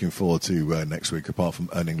 What are you looking forward to next week, apart from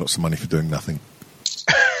earning lots of money for doing nothing?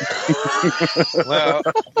 Well,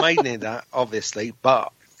 mainly that, obviously,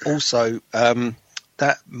 but also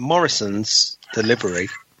that Morrison's delivery.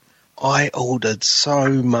 I ordered so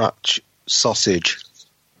much sausage.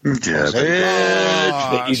 Yeah,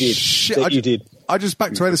 that you did. Shit, you did. I just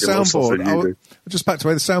backed away the soundboard.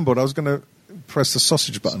 I was going to press the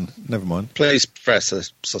sausage button. Never mind. Please press the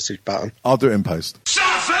sausage button. I'll do it in post.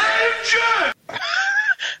 Sausage!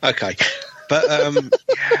 Okay. But,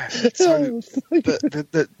 so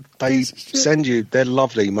they send you, they're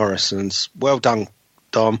lovely, Morrison's. Well done,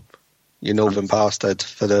 Dom, you northern bastard,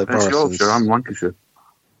 for the Morrison's. Yorkshire, I'm Lancashire.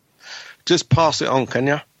 Just pass it on, can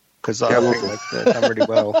you? Because I think they've done really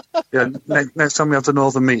well. Yeah, next time we have the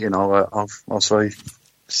northern meeting, I'll say.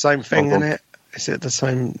 Same thing, isn't it? Is it the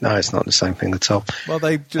same? No, it's not the same thing at all. Well,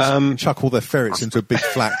 they just chuck all their ferrets into a big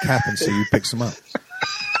flat cap and see who picks them up.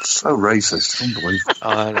 So racist, unbelievable.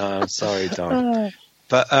 I know, sorry, Don.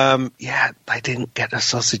 But, yeah, they didn't get the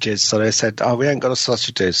sausages, so they said, we ain't got the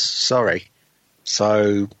sausages, sorry.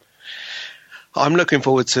 So, I'm looking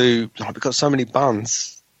forward to, we've got so many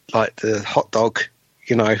buns, like the hot dog,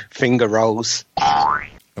 finger rolls,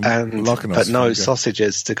 but no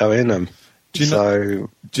sausages to go in them. Do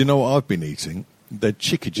you know what I've been eating? They're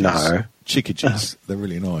chickages. No. Chickages. They're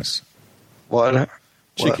really nice. What are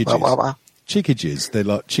they? Chickages. What? Chickages. They're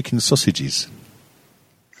like chicken sausages.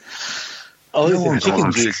 Oh, they're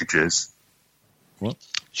chicken. What?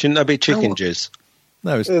 Shouldn't they be chicken jizz?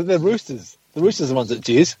 No, they're roosters. The roosters are the ones that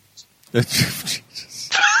jizz.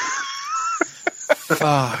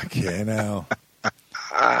 Fuck yeah, now.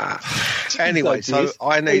 Anyway, so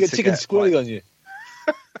I need to chicken squirting on you.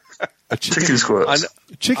 A chicken squirt.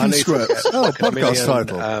 Chicken squirt. Oh, podcast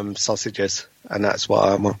title. Sausages, and that's what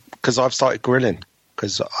I want. Because I've started grilling,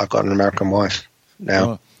 because I've got an American wife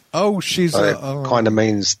now. She's... So it kind of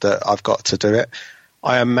means that I've got to do it.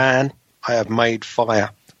 I am man. I have made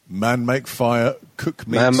fire. Man make fire, cook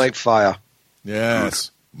meat. Man make fire.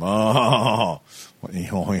 Yes. Right,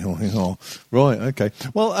 okay.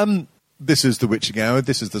 Well, this is the witching hour.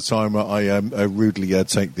 This is the time where I rudely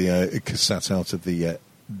take the cassette out of the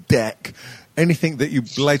deck. Anything that you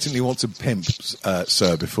blatantly want to pimp,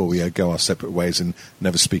 sir, before we go our separate ways and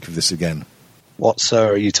never speak of this again? What,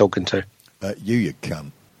 sir, are you talking to? You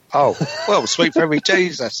cunt. Oh, well, sweet fairy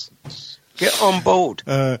Jesus. Get on board.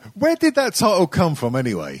 Where did that title come from,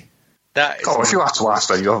 anyway? If you have to ask,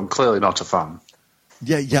 then you're clearly not a fan.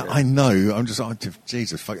 Yeah, I know. I'm just,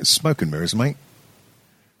 Jesus, fucking smoke and mirrors, mate.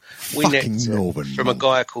 We nicked it from a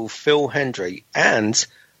guy called Phil Hendry, and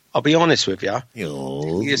I'll be honest with you,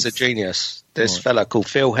 he is a genius. This fella called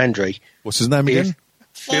Phil Hendry. What's his name again?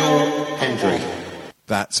 Phil Hendry.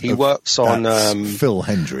 He works on Phil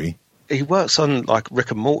Hendry. He works on like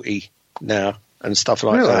Rick and Morty now and stuff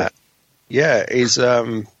like that. Yeah, he's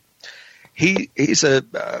a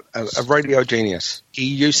radio genius. He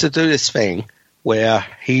used to do this thing where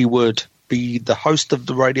he would be the host of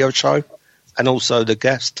the radio show and also the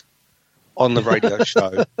guest on the radio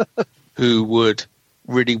show who would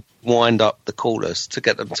really wind up the callers to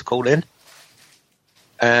get them to call in.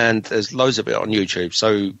 And there's loads of it on YouTube.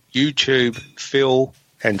 So YouTube, Phil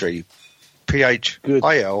Hendry,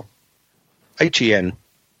 PhilHendrie.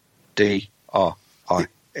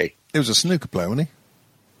 He was a snooker player, wasn't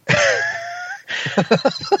he?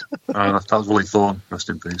 That was Willie Thorne, rest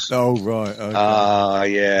in peace. Oh, right.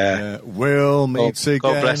 Okay. Yeah. We'll meet again.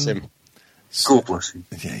 God bless him. God bless him.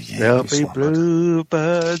 Yeah. There'll be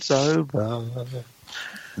bluebirds over.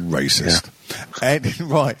 Racist. And,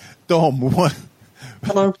 right, Dom, what?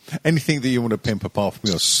 Hello. Anything that you want to pimp apart from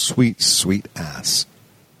your sweet, sweet ass?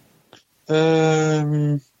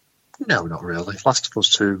 No, not really. Last of Us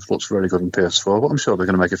 2 looks very good on PS4, but I'm sure they're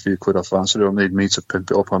going to make a few quid off that, so they don't need me to pimp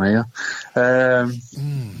it up on here.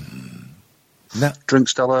 Drink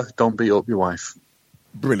Stella, don't beat up your wife.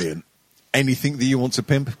 Brilliant. Anything that you want to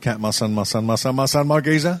pimp? Cat, my son, my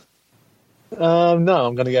geezer? No,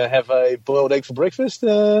 I'm going to go have a boiled egg for breakfast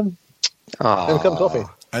and a cup of coffee.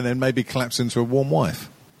 And then maybe collapse into a warm wife.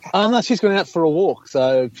 No, she's going out for a walk,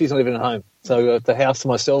 so she's not even at home. So the house to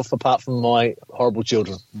myself, apart from my horrible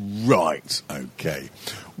children. Right. Okay.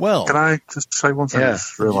 Well, can I just say one thing? I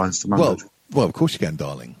just realised. Well, of course you can,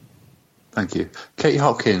 darling. Thank you, Katie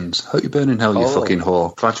Hopkins. Hope you burn in hell, you fucking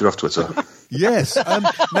whore. Glad you're off Twitter. Yes.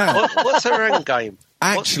 Now, what's her end game?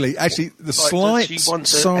 Actually, the slight. Does she want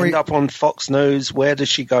to end up on Fox News? Where does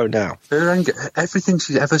she go now? Everything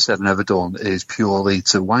she's ever said and ever done is purely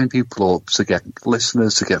to wind people up, to get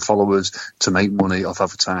listeners, to get followers, to make money off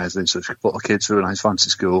advertising. So she put her kids through a nice fancy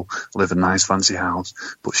school, live in a nice fancy house,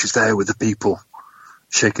 but she's there with the people,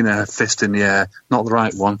 shaking her fist in the air. Not the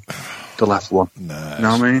right one, the left one. No, you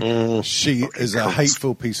know what I mean? She is a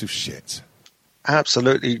hateful piece of shit.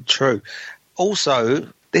 Absolutely true. Also,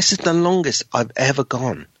 this is the longest I've ever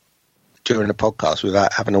gone during a podcast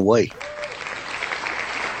without having a wee.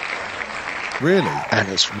 Really? And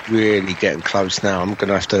it's really getting close now. I'm going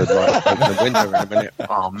to have to open the window in a minute.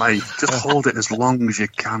 Oh, mate, just hold it as long as you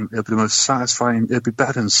can. It'll be the most satisfying. It'll be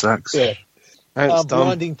better than sex. Yeah.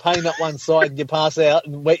 Blinding pain up one side and you pass out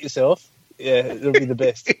and wet yourself. Yeah, it'll be the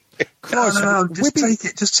best. No, just take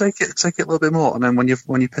it. Just take it a little bit more, and then when you're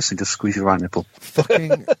pissing, just squeeze your right nipple.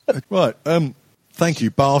 Fucking right. Thank you,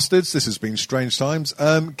 bastards. This has been strange times.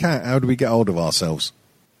 Kat, how do we get hold of ourselves?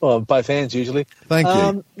 Well, both hands usually. Thank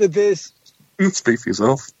you. There's. Speak for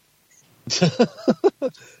yourself.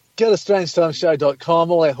 Go to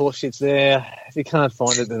strangetimeshow.com. All our horse shit's there. If you can't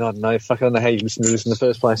find it, then I don't know. I don't know how you listen to this in the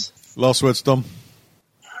first place. Last words, Dom.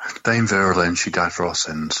 Dame Vera Lynn, she died for our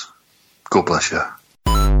sins. God bless you.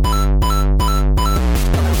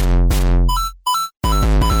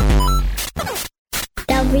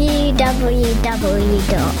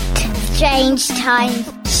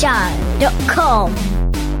 www.strangetimeshow.com.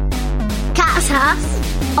 Catch us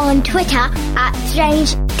on Twitter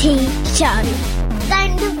 @StrangeTShow.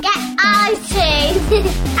 Don't forget iTunes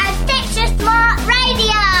and Stitcher Smart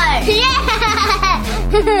Radio.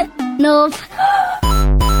 Yeah! North.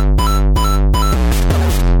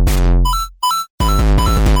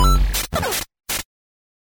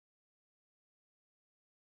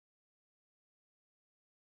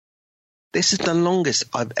 This is the longest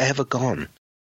I've ever gone